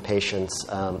non-HIV patients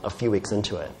a few weeks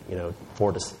into it,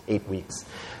 4 to 8 weeks.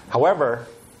 However,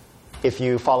 if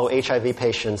you follow HIV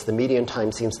patients, the median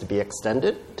time seems to be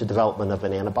extended to development of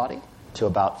an antibody to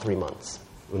about 3 months.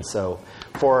 And so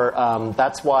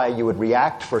that's why you would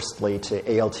react firstly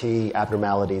to ALT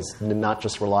abnormalities and not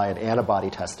just rely on antibody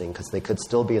testing, because they could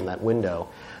still be in that window.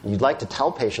 And you'd like to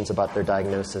tell patients about their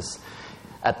diagnosis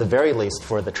at the very least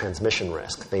for the transmission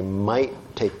risk. They might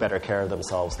take better care of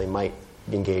themselves. They might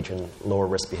engage in lower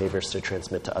risk behaviors to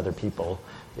transmit to other people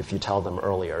if you tell them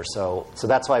earlier. So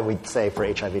that's why we say for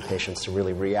HIV patients to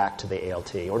really react to the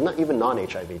ALT, or not even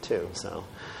non-HIV too. So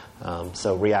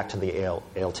react to the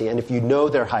ALT. And if you know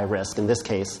they're high risk, in this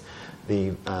case,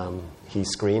 he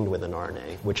screened with an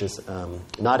RNA, which is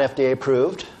not FDA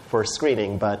approved for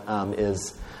screening, but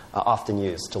is often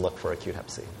used to look for acute Hep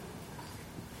C.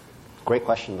 Great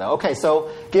question, though. Okay, so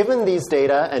given these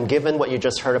data and given what you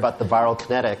just heard about the viral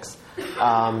kinetics,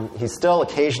 he's still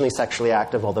occasionally sexually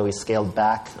active, although he scaled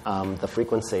back the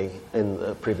frequency in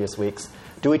the previous weeks.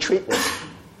 Do we treat him?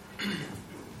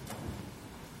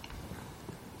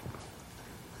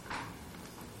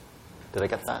 Did I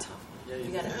get that? Yeah,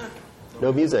 you got it.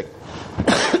 No music.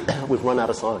 We've run out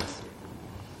of songs.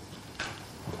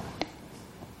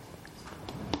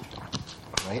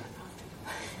 Right?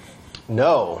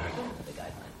 No.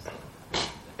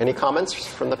 Any comments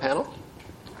from the panel?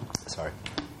 Sorry.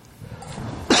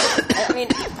 I mean,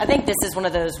 I think this is one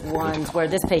of those ones where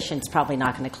this patient's probably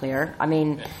not going to clear. I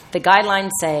mean, the guidelines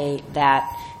say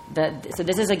that so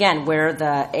this is, again, where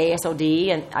the ASOD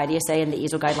and IDSA and the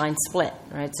EASL guidelines split,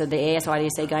 right? So the ASO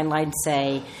IDSA guidelines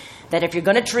say that if you're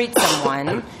going to treat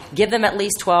someone, give them at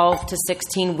least 12 to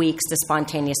 16 weeks to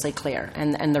spontaneously clear.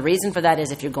 And the reason for that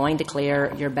is if you're going to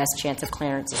clear, your best chance of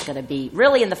clearance is going to be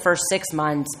really in the first 6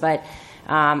 months, but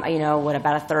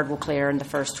about a third will clear in the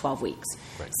first 12 weeks.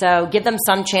 Right. So give them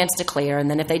some chance to clear, and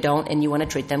then if they don't and you want to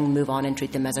treat them, move on and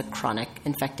treat them as a chronic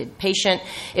infected patient.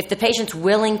 If the patient's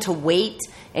willing to wait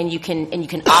and you can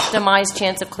optimize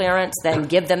chance of clearance, then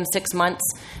give them 6 months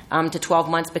to 12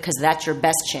 months, because that's your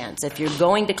best chance. If you're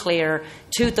going to clear,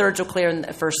 2/3 will clear in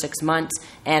the first 6 months,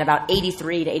 and about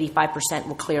 83 to 85%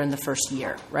 will clear in the first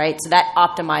year, right? So that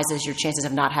optimizes your chances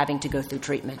of not having to go through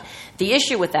treatment. The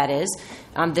issue with that is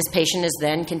this patient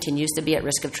then continues to be at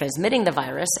risk of transmitting the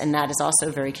virus, and that is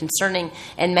also very concerning,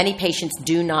 and many patients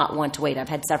do not want to wait. I've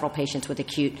had several patients with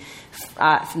acute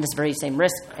from this very same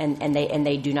risk, and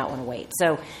they do not want to wait.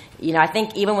 So, I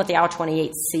think even with the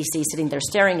IL-28cc sitting there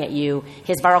staring at you,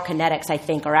 his viral kinetics, I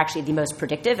think, are actually the most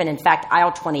predictive. And in fact,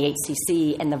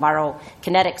 IL-28cc and the viral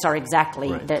kinetics are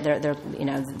exactly right.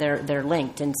 They're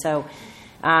linked. And so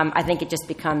I think it just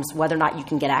becomes whether or not you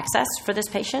can get access for this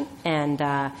patient and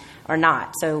or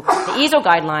not. So the EASL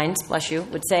guidelines, bless you,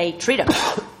 would say treat him.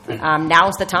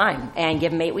 Now's the time, and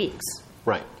give him 8 weeks.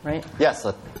 Right. Right. Yes,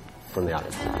 from the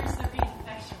audience. And there's the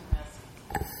reinfection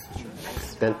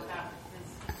risk. Then,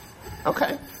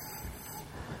 okay.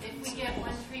 If we get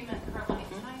one treatment per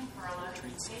lifetime for a lot of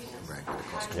these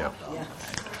patients, yeah.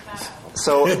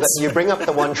 So you bring up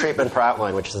the one treatment per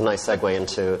outline, which is a nice segue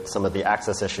into some of the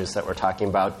access issues that we're talking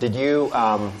about. Did you,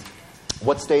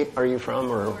 what state are you from?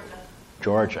 Or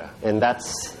Georgia. And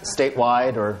that's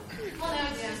statewide or? Well, no,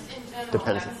 it's just in general.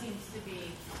 Depends. That seems to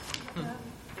be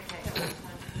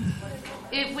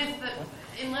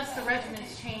unless the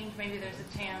regimens change, maybe there's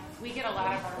a chance. We get a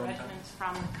lot of our regimens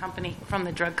from the company, from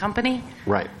the drug company.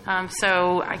 Right.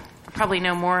 So I probably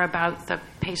know more about the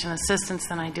patient assistance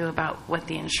than I do about what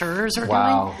the insurers are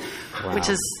wow. doing, which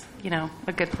is, a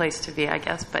good place to be, I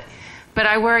guess. But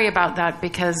I worry about that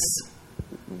because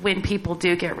when people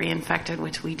do get reinfected,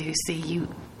 which we do see, you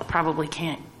probably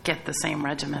can't get the same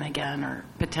regimen again, or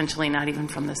potentially not even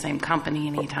from the same company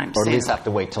anytime soon. Or at least have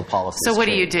to wait till policy. So what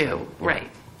change. do you do? Yeah.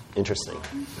 Right. Interesting.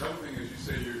 The other thing is you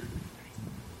say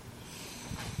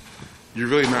you're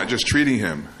really not just treating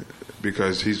him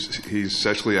because he's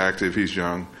sexually active, he's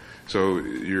young. So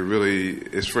you're really,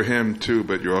 it's for him too,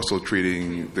 but you're also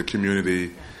treating the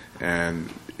community. And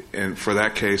for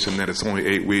that case, and that it's only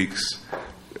 8 weeks,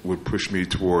 would push me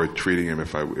toward treating him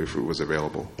if it was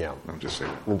available. Yeah. I'm just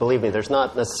saying. And believe me, there's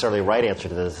not necessarily a right answer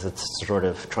to this. It's sort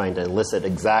of trying to elicit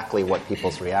exactly what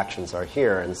people's reactions are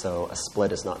here, and so a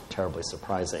split is not terribly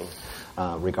surprising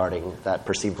regarding that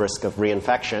perceived risk of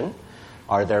reinfection.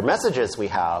 Are there messages we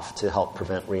have to help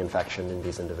prevent reinfection in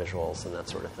these individuals and that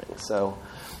sort of thing? So,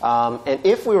 and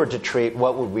if we were to treat,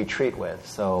 what would we treat with?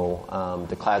 So,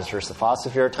 declazidine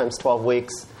sofosbuvir times 12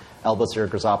 weeks, elbazir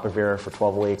grazoprevir for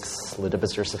 12 weeks,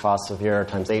 ledipasvir sofosbuvir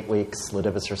times 8 weeks,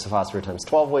 ledipasvir sofosbuvir times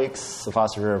 12 weeks,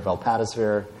 sofosbuvir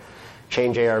velpatasvir.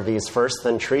 Change ARVs first,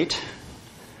 then treat.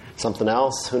 Something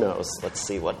else? Who knows? Let's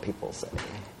see what people say.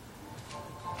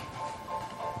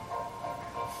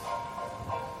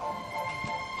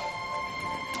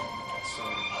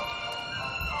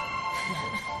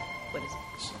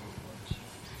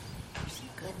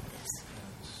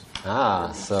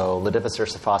 So ledipasvir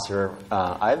sofosbuvir,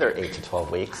 either 8 to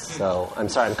 12 weeks. So I'm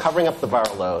sorry, I'm covering up the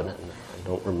viral load. I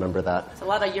don't remember that. There's a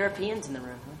lot of Europeans in the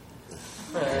room,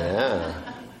 huh? Yeah.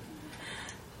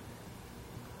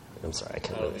 I'm sorry, I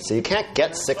can't remember. So you can't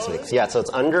get 6 weeks. Yeah, so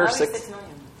it's under 6 million.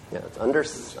 Yeah,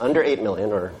 it's under 8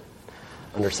 million or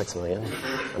under 6 million,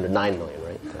 under 9 million,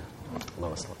 right? The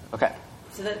lowest one. Okay.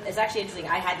 So it's actually interesting.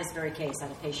 I had this very case. I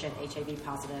had a patient, HIV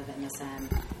positive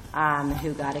MSM,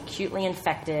 who got acutely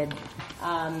infected,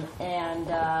 and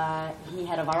he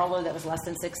had a viral load that was less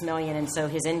than 6 million, and so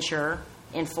his insurer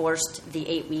enforced the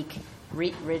 8-week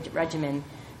regimen,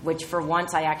 which for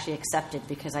once I actually accepted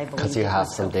because I believe you it have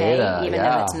was some okay, data, even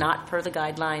yeah. though it's not per the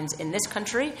guidelines in this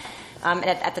country. And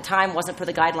at the time, wasn't per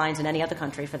the guidelines in any other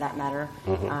country, for that matter.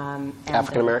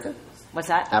 African American? What's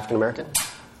that? African American?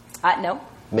 No.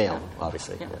 Male,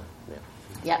 obviously. Yeah. Yeah.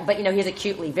 Yeah, but he's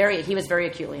he was very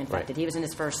acutely infected. Right. He was in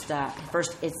his first,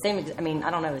 it's same, I mean,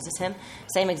 I don't know, is this him?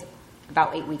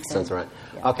 About 8 weeks in. Sounds right.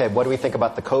 Yeah. Okay, what do we think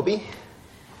about the Kobe?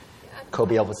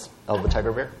 Kobe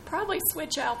elbowtegravir? Probably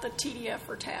switch out the TDF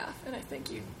for TAF, and I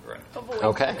think you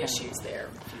avoid issues there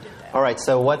if you did that. All right,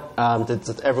 so what,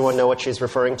 does everyone know what she's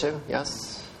referring to?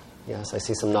 Yes? Yes, I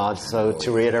see some nods. So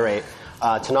to reiterate,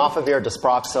 tenofovir,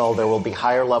 Desproxil, there will be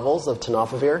higher levels of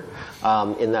tenofovir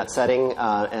in that setting.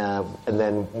 And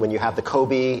then when you have the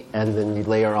Kobe and then you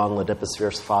layer on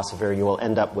ledipasvir, sofosbuvir, you will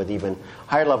end up with even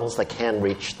higher levels that can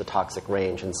reach the toxic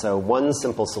range. And so one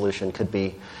simple solution could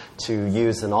be to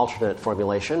use an alternate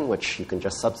formulation, which you can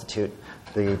just substitute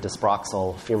the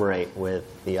Desproxil fumarate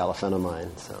with the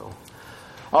alafenamide. So.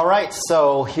 All right,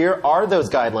 so here are those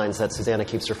guidelines that Susanna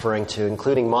keeps referring to,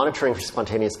 including monitoring for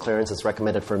spontaneous clearance is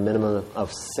recommended for a minimum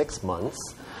of 6 months.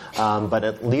 But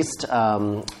at least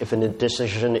if a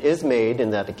decision is made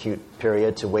in that acute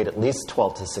period to wait at least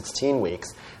 12 to 16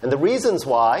 weeks. And the reasons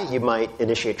why you might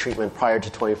initiate treatment prior to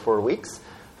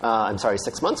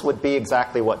 6 months would be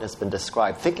exactly what has been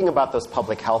described. Thinking about those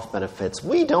public health benefits,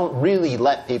 we don't really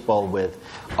let people with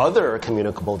other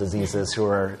communicable diseases who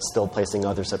are still placing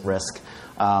others at risk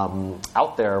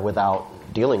out there without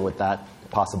dealing with that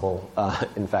possible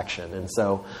infection. And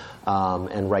so,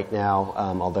 and right now,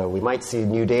 although we might see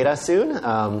new data soon,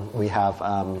 we have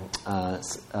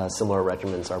similar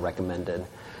regimens are recommended.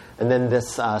 And then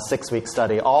this 6-week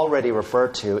study already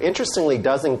referred to, interestingly,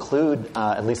 does include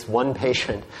at least one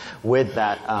patient with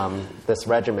that this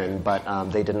regimen,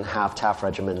 but they didn't have TAF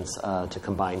regimens to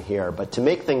combine here. But to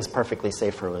make things perfectly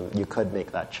safe for them, you could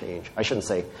make that change. I shouldn't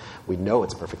say we know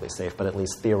it's perfectly safe, but at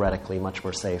least theoretically much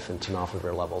more safe in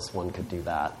tenofovir levels, one could do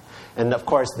that. And of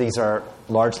course, these are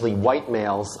largely white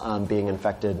males being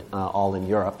infected all in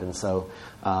Europe, and so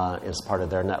as part of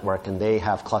their network, and they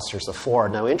have clusters of 4.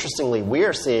 Now, interestingly, we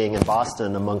are seeing in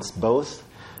Boston, amongst both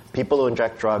people who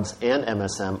inject drugs and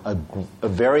MSM, a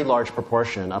very large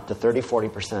proportion, up to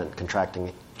 30-40%,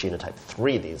 contracting genotype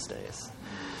 3 these days.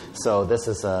 So this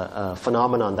is a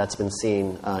phenomenon that's been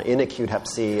seen in acute hep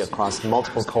C across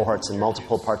multiple cohorts in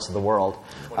multiple parts of the world,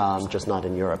 just not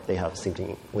in Europe. They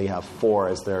seemingly have 4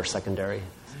 as their secondary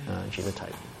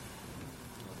genotype.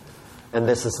 And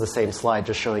this is the same slide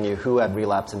just showing you who had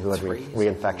relapse and who had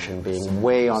reinfection, being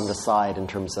way on the side in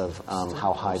terms of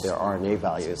how high their RNA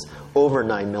values, over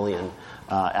 9 million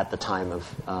at the time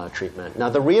of treatment. Now,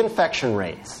 the reinfection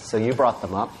rates, so you brought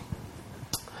them up.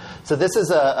 So this is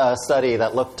a study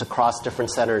that looked across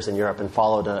different centers in Europe and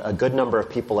followed a good number of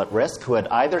people at risk who had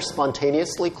either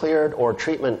spontaneously cleared or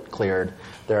treatment cleared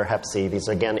their hep C. These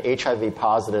are, again,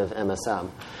 HIV-positive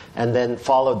MSM. And then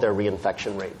followed their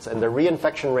reinfection rates. And their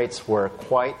reinfection rates were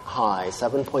quite high,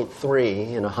 7.3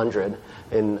 in 100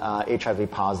 in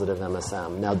HIV-positive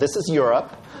MSM. Now, this is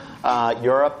Europe.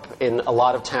 Europe, in a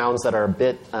lot of towns that are a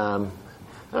bit,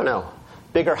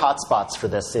 bigger hotspots for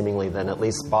this, seemingly, than at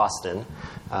least Boston.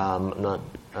 I'm not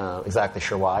exactly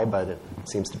sure why, but it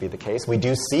seems to be the case. We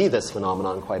do see this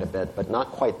phenomenon quite a bit, but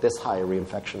not quite this high a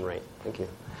reinfection rate. Thank you.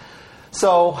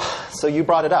 So you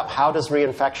brought it up. How does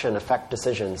reinfection affect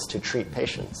decisions to treat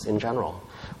patients in general?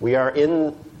 We are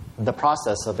in the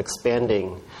process of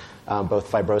expanding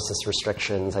both fibrosis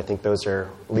restrictions. I think those are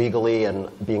legally and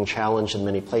being challenged in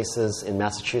many places. In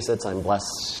Massachusetts, I'm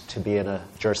blessed to be in a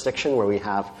jurisdiction where we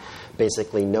have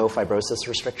basically no fibrosis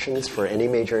restrictions for any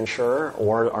major insurer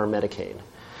or our Medicaid.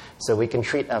 So we can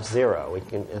treat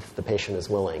F0 if the patient is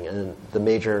willing. And the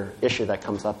major issue that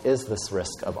comes up is this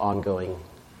risk of ongoing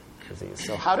disease.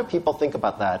 So how do people think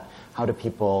about that? How do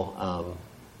people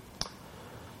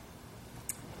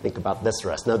think about this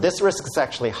risk? Now, this risk is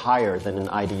actually higher than in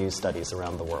IDU studies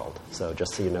around the world. So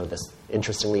just so you know this,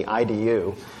 interestingly,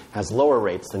 IDU has lower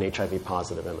rates than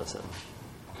HIV-positive MSM.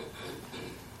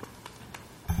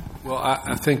 Well,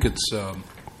 I think it's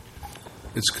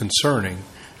concerning.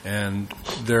 And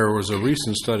there was a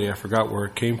recent study, I forgot where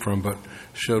it came from, but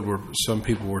showed where some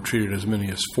people were treated as many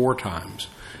as 4 times.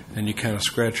 And you kind of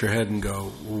scratch your head and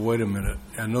go, well, wait a minute,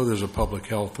 I know there's a public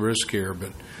health risk here,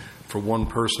 but for one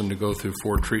person to go through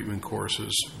 4 treatment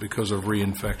courses because of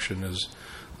reinfection is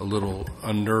a little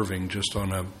unnerving just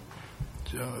on a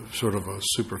sort of a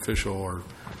superficial or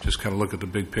just kind of look at the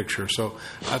big picture. So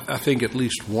I think at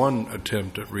least one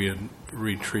attempt at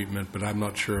retreatment, but I'm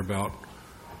not sure about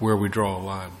where we draw a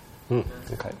line.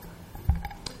 Okay.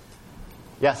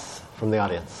 Yes, from the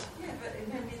audience. Yeah, but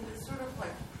I mean, it's sort of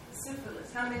like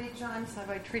syphilis. How many times have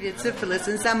I treated syphilis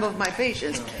in some of my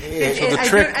patients?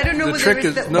 I don't know the whether trick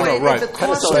it's is the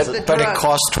cost of the drug. But it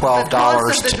costs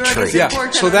 $12 to treat. Yeah,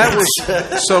 so that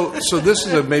was so. This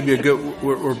is maybe a good.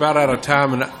 We're about out of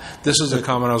time, and this is a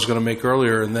comment I was going to make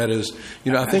earlier, and that is,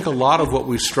 I think a lot of what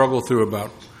we struggle through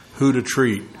about who to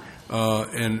treat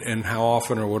and how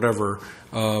often or whatever.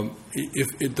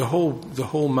 If the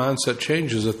whole mindset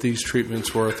changes if these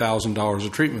treatments were $1,000 a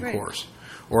treatment course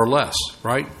or less,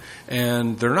 right?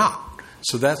 And they're not.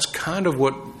 So that's kind of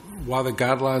why the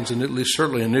guidelines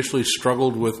certainly initially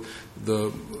struggled with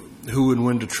the who and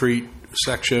when to treat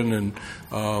section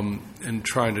and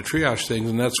trying to triage things,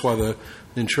 and that's why the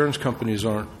insurance companies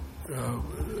aren't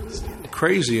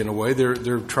crazy in a way.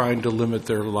 They're trying to limit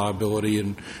their liability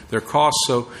and their costs.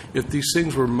 So if these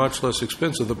things were much less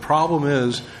expensive, the problem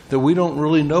is that we don't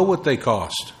really know what they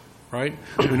cost, right?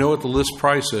 We know what the list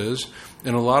price is,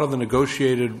 and a lot of the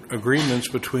negotiated agreements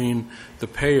between the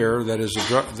payer, that is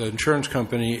the insurance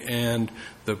company, and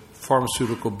the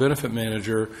pharmaceutical benefit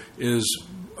manager is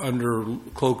under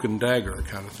cloak and dagger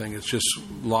kind of thing. It's just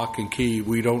lock and key.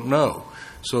 We don't know.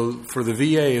 So for the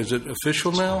VA, is it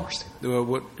official now?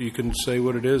 What you can say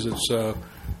what it is? It's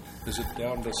is it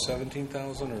down to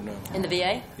 17,000 or no? In the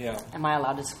VA? Yeah. Am I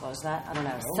allowed to disclose that? I don't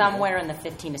know. Somewhere in the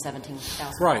 15 to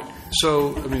 17,000. Right.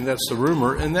 So I mean that's the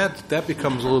rumor, and that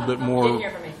becomes a little bit more. Didn't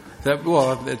hear from me.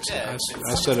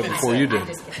 I said it before you did.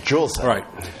 Jules said. Right.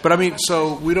 But I mean,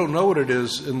 so we don't know what it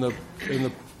is in the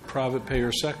private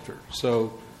payer sector.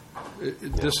 So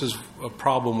this is a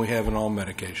problem we have in all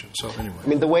medications. So anyway. I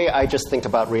mean, the way I just think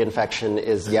about reinfection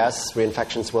is, yes,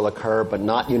 reinfections will occur, but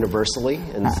not universally.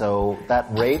 And so that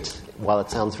rate, while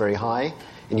it sounds very high,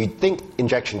 and you'd think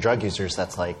injection drug users,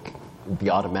 that's like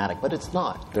be automatic, but it's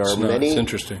not. There are many. It's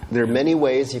interesting. There are many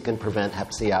ways you can prevent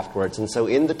Hep C afterwards. And so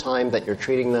in the time that you're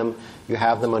treating them, you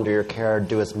have them under your care,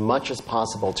 do as much as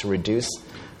possible to reduce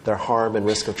their harm and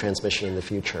risk of transmission in the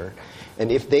future.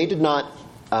 And if they did not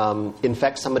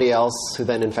infect somebody else who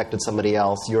then infected somebody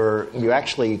else, you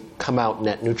actually come out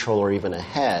net neutral or even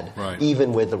ahead,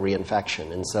 even with the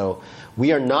reinfection. And so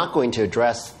we are not going to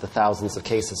address the thousands of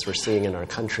cases we're seeing in our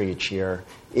country each year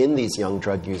in these young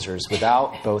drug users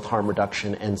without both harm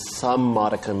reduction and some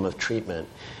modicum of treatment.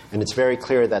 And it's very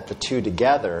clear that the two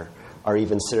together are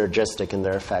even synergistic in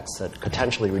their effects at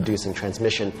potentially reducing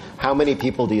transmission. How many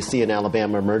people do you see in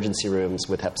Alabama emergency rooms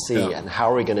with Hep C, and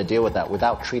how are we going to deal with that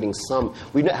without treating some?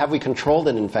 Have we controlled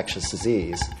an infectious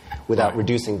disease without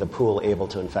reducing the pool able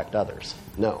to infect others?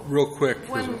 No. Real quick.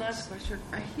 One last question.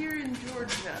 Here in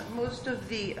Georgia, most of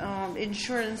the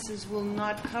insurances will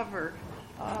not cover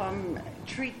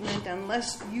treatment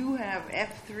unless you have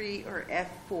F3 or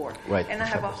F4. Right. And I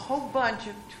have a whole bunch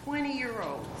of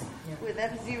 20-year-olds with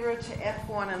F0 to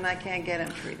F1, and I can't get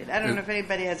them treated. I don't know if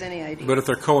anybody has any idea. But if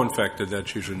they're co-infected,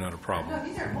 that's usually not a problem. No,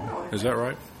 these are mono. Is that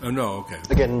right? Oh, no, okay.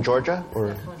 Again, in Georgia?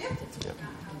 Or?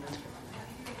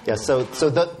 Yeah, so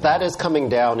that is coming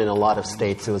down in a lot of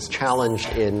states. It was challenged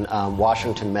in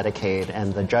Washington Medicaid,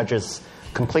 and the judges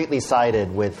completely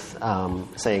sided with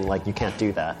saying, like, you can't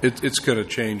do that. It's going to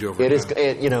change over time.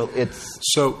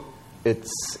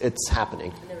 It's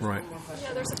happening. Right.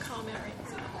 Yeah, there's a comment right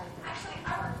there. Actually,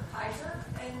 I work for Kaiser,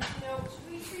 and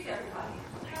we treat everybody.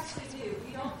 We actually do.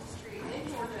 We don't just treat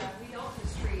in Georgia. We don't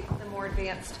just treat the more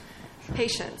advanced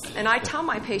patients. And I tell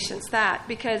my patients that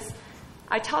because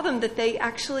I tell them that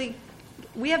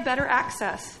we have better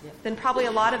access than probably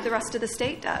a lot of the rest of the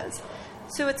state does.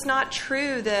 So it's not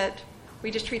true that we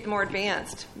just treat the more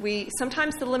advanced.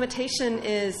 Sometimes the limitation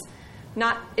is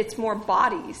not, it's more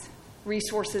bodies,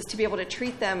 resources to be able to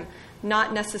treat them,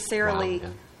 not necessarily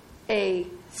a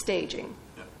staging.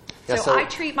 Yeah, so I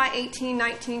treat my 18,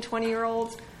 19,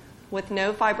 20-year-olds with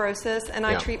no fibrosis, and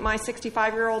I treat my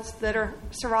 65-year-olds that are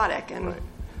cirrhotic.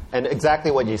 And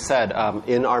exactly what you said,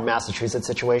 in our Massachusetts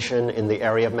situation, in the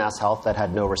area of Mass Health that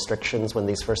had no restrictions when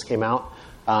these first came out,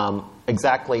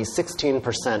 exactly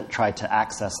 16% tried to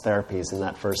access therapies in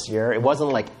that first year. It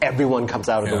wasn't like everyone comes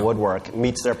out of the woodwork,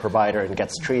 meets their provider, and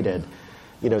gets treated.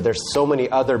 there's so many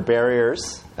other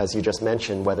barriers, as you just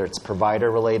mentioned, whether it's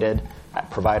provider-related,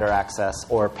 provider access,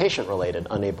 or patient-related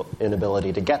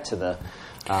inability to get to the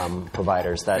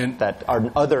providers that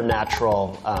are other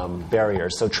natural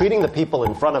barriers. So treating the people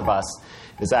in front of us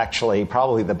is actually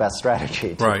probably the best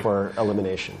strategy for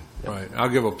elimination. Yep. Right. I'll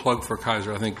give a plug for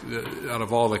Kaiser. I think out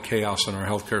of all the chaos in our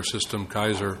healthcare system,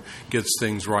 Kaiser gets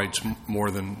things right more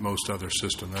than most other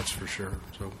systems, that's for sure.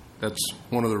 So that's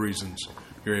one of the reasons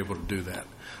you're able to do that.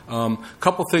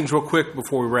 Couple things real quick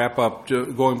before we wrap up.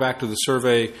 Going back to the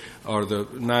survey or the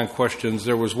 9 questions,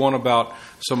 there was one about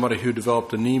somebody who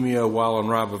developed anemia while on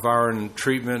ribavirin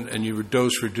treatment and you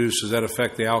dose reduce. Does that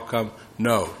affect the outcome?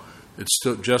 No. It's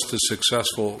still just as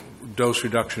successful. Dose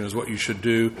reduction is what you should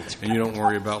do, and you don't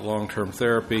worry about long-term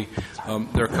therapy.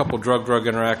 There are a couple drug-drug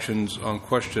interactions on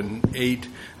question 8.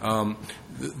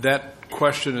 That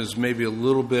question is maybe a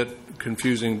little bit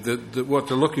confusing. What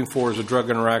they're looking for is a drug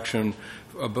interaction,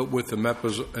 but with the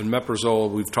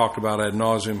meprazole, we've talked about ad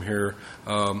nauseum here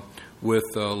with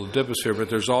ledipasvir, but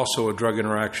there's also a drug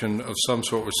interaction of some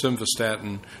sort with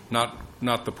simvastatin,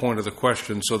 not the point of the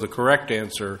question. So the correct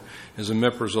answer is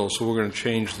omeprazole. So we're going to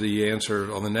change the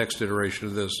answer on the next iteration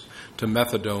of this to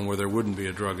methadone, where there wouldn't be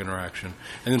a drug interaction.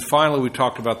 And then finally, we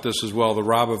talked about this as well, the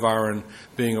ribavirin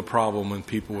being a problem in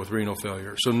people with renal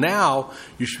failure. So now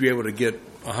you should be able to get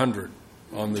 100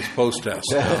 on this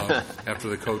post-test after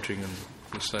the coaching and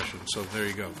the session. So there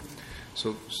you go.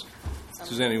 So,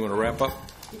 Suzanne, you want to wrap up?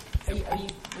 Are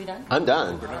we done? I'm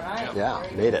done. All right. Yeah,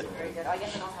 Very made good. it. Very good. I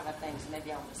guess I don't have a thing, so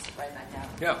maybe I'll just write that down.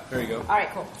 Yeah, there you go. All right,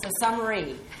 cool. So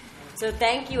summary. So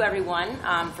thank you, everyone,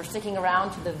 for sticking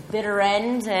around to the bitter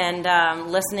end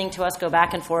and listening to us go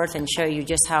back and forth and show you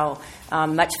just how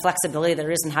much flexibility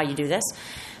there is in how you do this.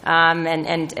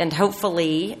 And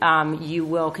hopefully you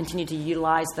will continue to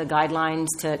utilize the guidelines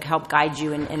to help guide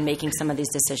you in making some of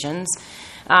these decisions.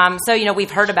 So,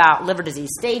 we've heard about liver disease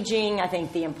staging. I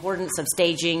think the importance of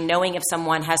staging, knowing if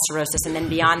someone has cirrhosis, and then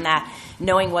beyond that,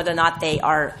 knowing whether or not they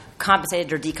are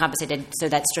compensated or decompensated. So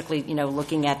that's strictly,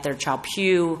 looking at their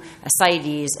Child-Pugh,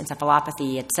 ascites,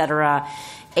 encephalopathy, et cetera.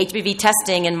 HBV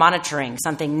testing and monitoring,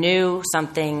 something new,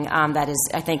 something that is,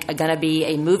 I think, going to be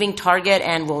a moving target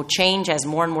and will change as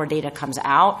more and more data comes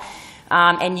out.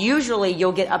 And usually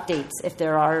you'll get updates if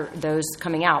there are those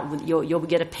coming out. You'll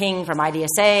get a ping from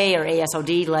IDSA or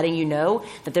ASOD letting you know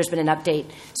that there's been an update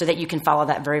so that you can follow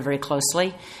that very, very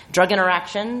closely. Drug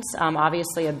interactions,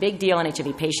 obviously a big deal in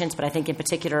HIV patients, but I think in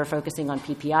particular focusing on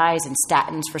PPIs and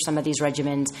statins for some of these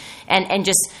regimens. And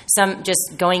just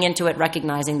going into it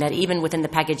recognizing that even within the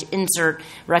package insert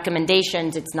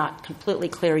recommendations, it's not completely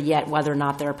clear yet whether or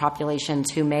not there are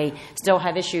populations who may still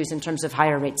have issues in terms of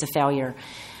higher rates of failure.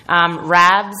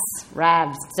 RAVs,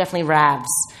 definitely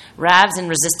RAVs and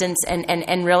resistance,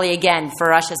 and really, again,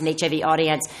 for us as an HIV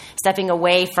audience, stepping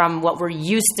away from what we're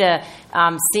used to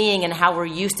seeing and how we're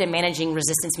used to managing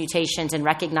resistance mutations and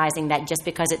recognizing that just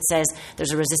because it says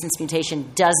there's a resistance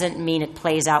mutation doesn't mean it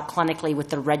plays out clinically with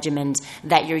the regimens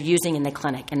that you're using in the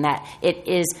clinic, and that it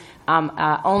is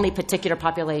only particular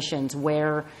populations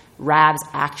where RAVs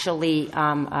actually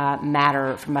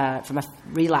matter from a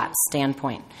relapse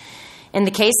standpoint. In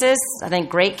the cases, I think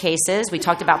great cases. We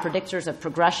talked about predictors of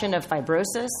progression of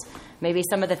fibrosis, maybe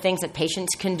some of the things that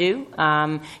patients can do.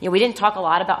 We didn't talk a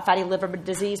lot about fatty liver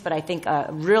disease, but I think a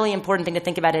really important thing to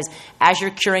think about is as you're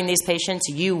curing these patients,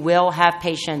 you will have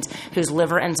patients whose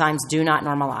liver enzymes do not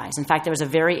normalize. In fact, there was a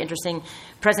very interesting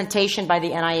presentation by the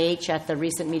NIH at the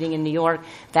recent meeting in New York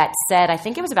that said, I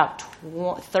think it was about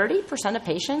 30% of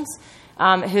patients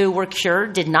who were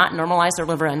cured did not normalize their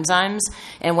liver enzymes.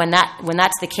 And when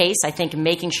that's the case, I think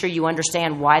making sure you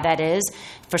understand why that is.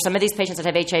 For some of these patients that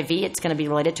have HIV, it's going to be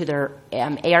related to their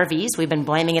ARVs. We've been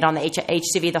blaming it on the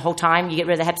HCV the whole time. You get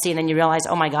rid of the Hep C, and then you realize,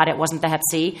 oh, my God, it wasn't the Hep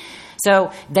C.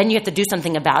 So then you have to do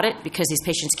something about it because these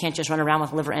patients can't just run around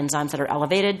with liver enzymes that are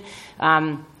elevated.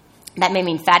 That may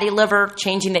mean fatty liver,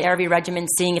 changing the ARV regimen,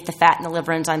 seeing if the fat in the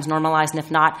liver enzymes normalize, and if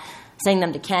not, sending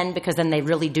them to Ken because then they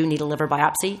really do need a liver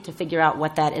biopsy to figure out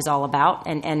what that is all about.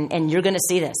 And you're going to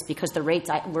see this because the rates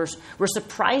were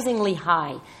surprisingly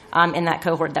high in that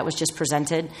cohort that was just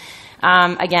presented.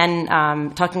 Again,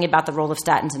 talking about the role of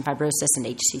statins in fibrosis and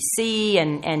HCC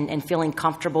and feeling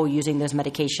comfortable using those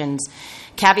medications.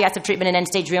 Caveats of treatment in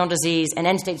end-stage renal disease and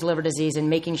end-stage liver disease and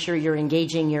making sure you're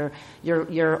engaging your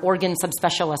organ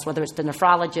subspecialist, whether it's the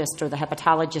nephrologist or the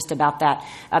hepatologist about that,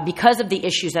 because of the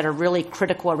issues that are really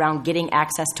critical around getting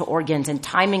access to organs and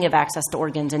timing of access to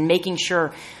organs and making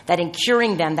sure that in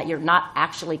curing them that you're not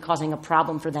actually causing a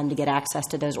problem for them to get access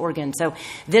to those organs. So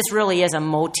this really is a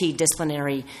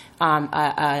multidisciplinary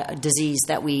disease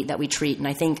that we treat, and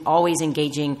I think always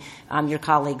engaging your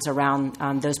colleagues around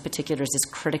those particulars is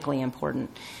critically important.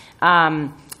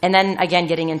 And then, again,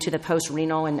 getting into the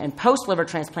post-renal and post-liver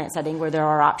transplant setting where there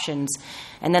are options.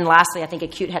 And then lastly, I think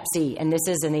acute hep C. And this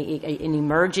is an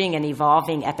emerging and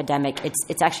evolving epidemic.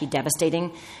 It's actually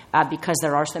devastating because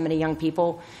there are so many young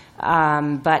people.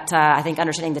 But I think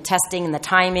understanding the testing and the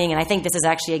timing, and I think this is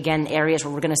actually, again, areas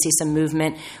where we're going to see some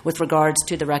movement with regards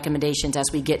to the recommendations as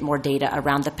we get more data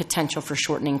around the potential for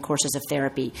shortening courses of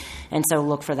therapy. And so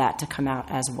look for that to come out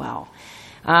as well.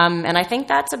 And I think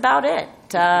that's about it.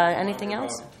 Anything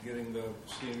else? Getting the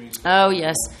CMEs. Oh,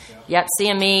 yes. Yep,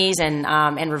 CMEs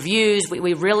and reviews.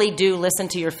 We really do listen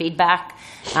to your feedback.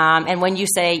 And when you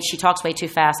say, she talks way too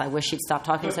fast, I wish she'd stop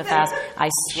talking so fast,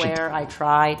 I swear I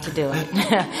try to do it.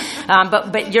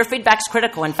 But your feedback's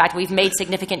critical. In fact, we've made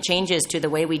significant changes to the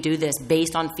way we do this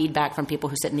based on feedback from people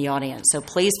who sit in the audience. So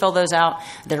please fill those out.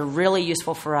 They're really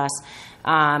useful for us.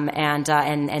 And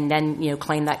then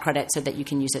claim that credit so that you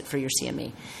can use it for your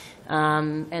CME.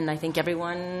 And I think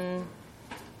everyone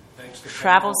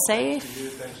travel safe. Thanks to you,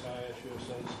 thanks to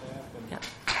ISUSA staff. And yep.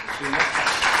 See you next time.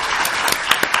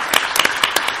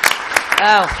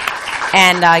 Oh,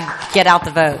 and get out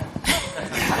the vote.